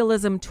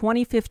Populism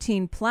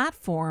 2015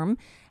 platform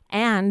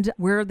and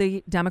where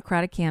the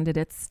Democratic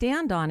candidates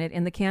stand on it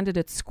in the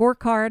candidate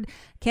scorecard.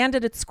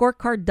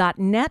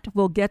 Candidatescorecard.net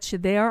will get you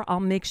there. I'll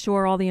make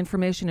sure all the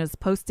information is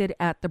posted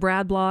at the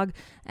Brad blog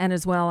and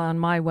as well on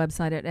my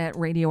website at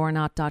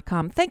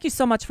radioornot.com. Thank you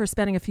so much for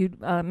spending a few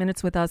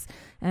minutes with us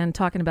and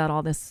talking about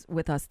all this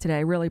with us today.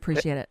 I really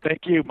appreciate it.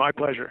 Thank you. My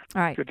pleasure.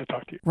 All right. Good to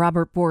talk to you.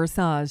 Robert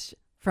Borosage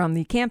from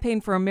the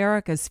Campaign for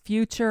America's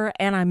Future,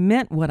 and I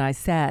meant what I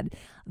said.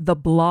 The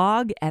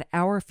blog at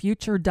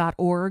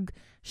ourfuture.org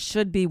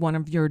should be one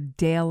of your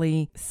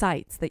daily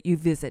sites that you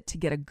visit to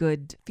get a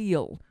good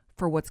feel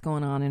for what's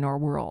going on in our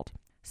world.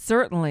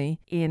 Certainly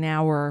in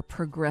our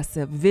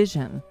progressive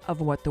vision of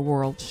what the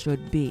world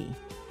should be.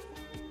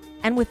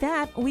 And with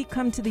that, we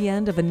come to the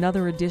end of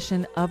another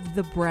edition of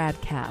the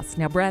BradCast.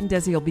 Now, Brad and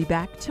Desi will be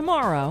back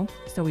tomorrow,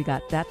 so we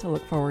got that to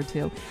look forward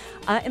to.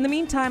 In the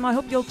meantime, I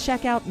hope you'll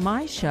check out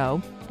my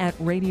show at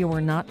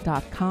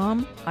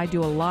radioornot.com. I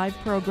do a live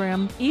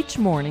program each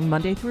morning,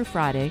 Monday through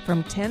Friday,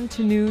 from 10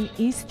 to noon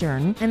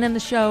Eastern. And then the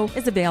show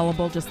is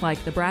available, just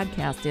like the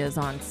BradCast is,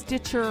 on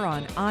Stitcher,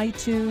 on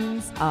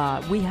iTunes.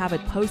 We have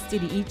it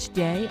posted each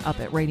day up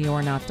at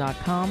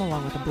radioornot.com,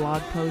 along with a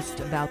blog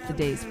post about the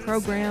day's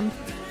program.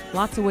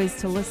 Lots of ways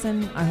to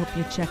listen. I hope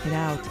you check it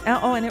out.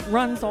 Oh, and it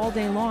runs all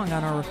day long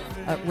on our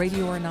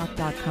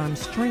radioornot.com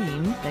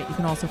stream that you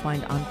can also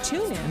find on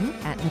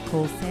TuneIn at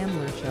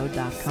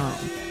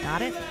NicoleSandlerShow.com.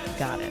 Got it?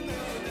 Got it.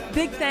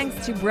 Big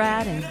thanks to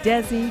Brad and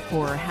Desi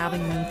for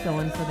having me fill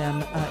in for them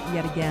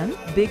yet again.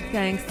 Big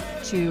thanks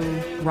to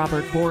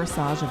Robert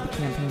Borosage of the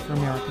Campaign for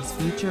America's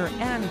Future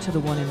and to the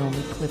one and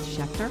only Cliff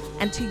Schecter.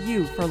 And to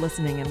you for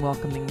listening and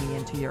welcoming me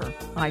into your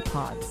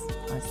iPods,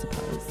 I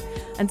suppose.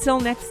 Until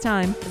next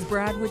time, as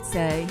Brad would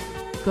say,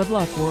 good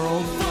luck,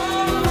 world.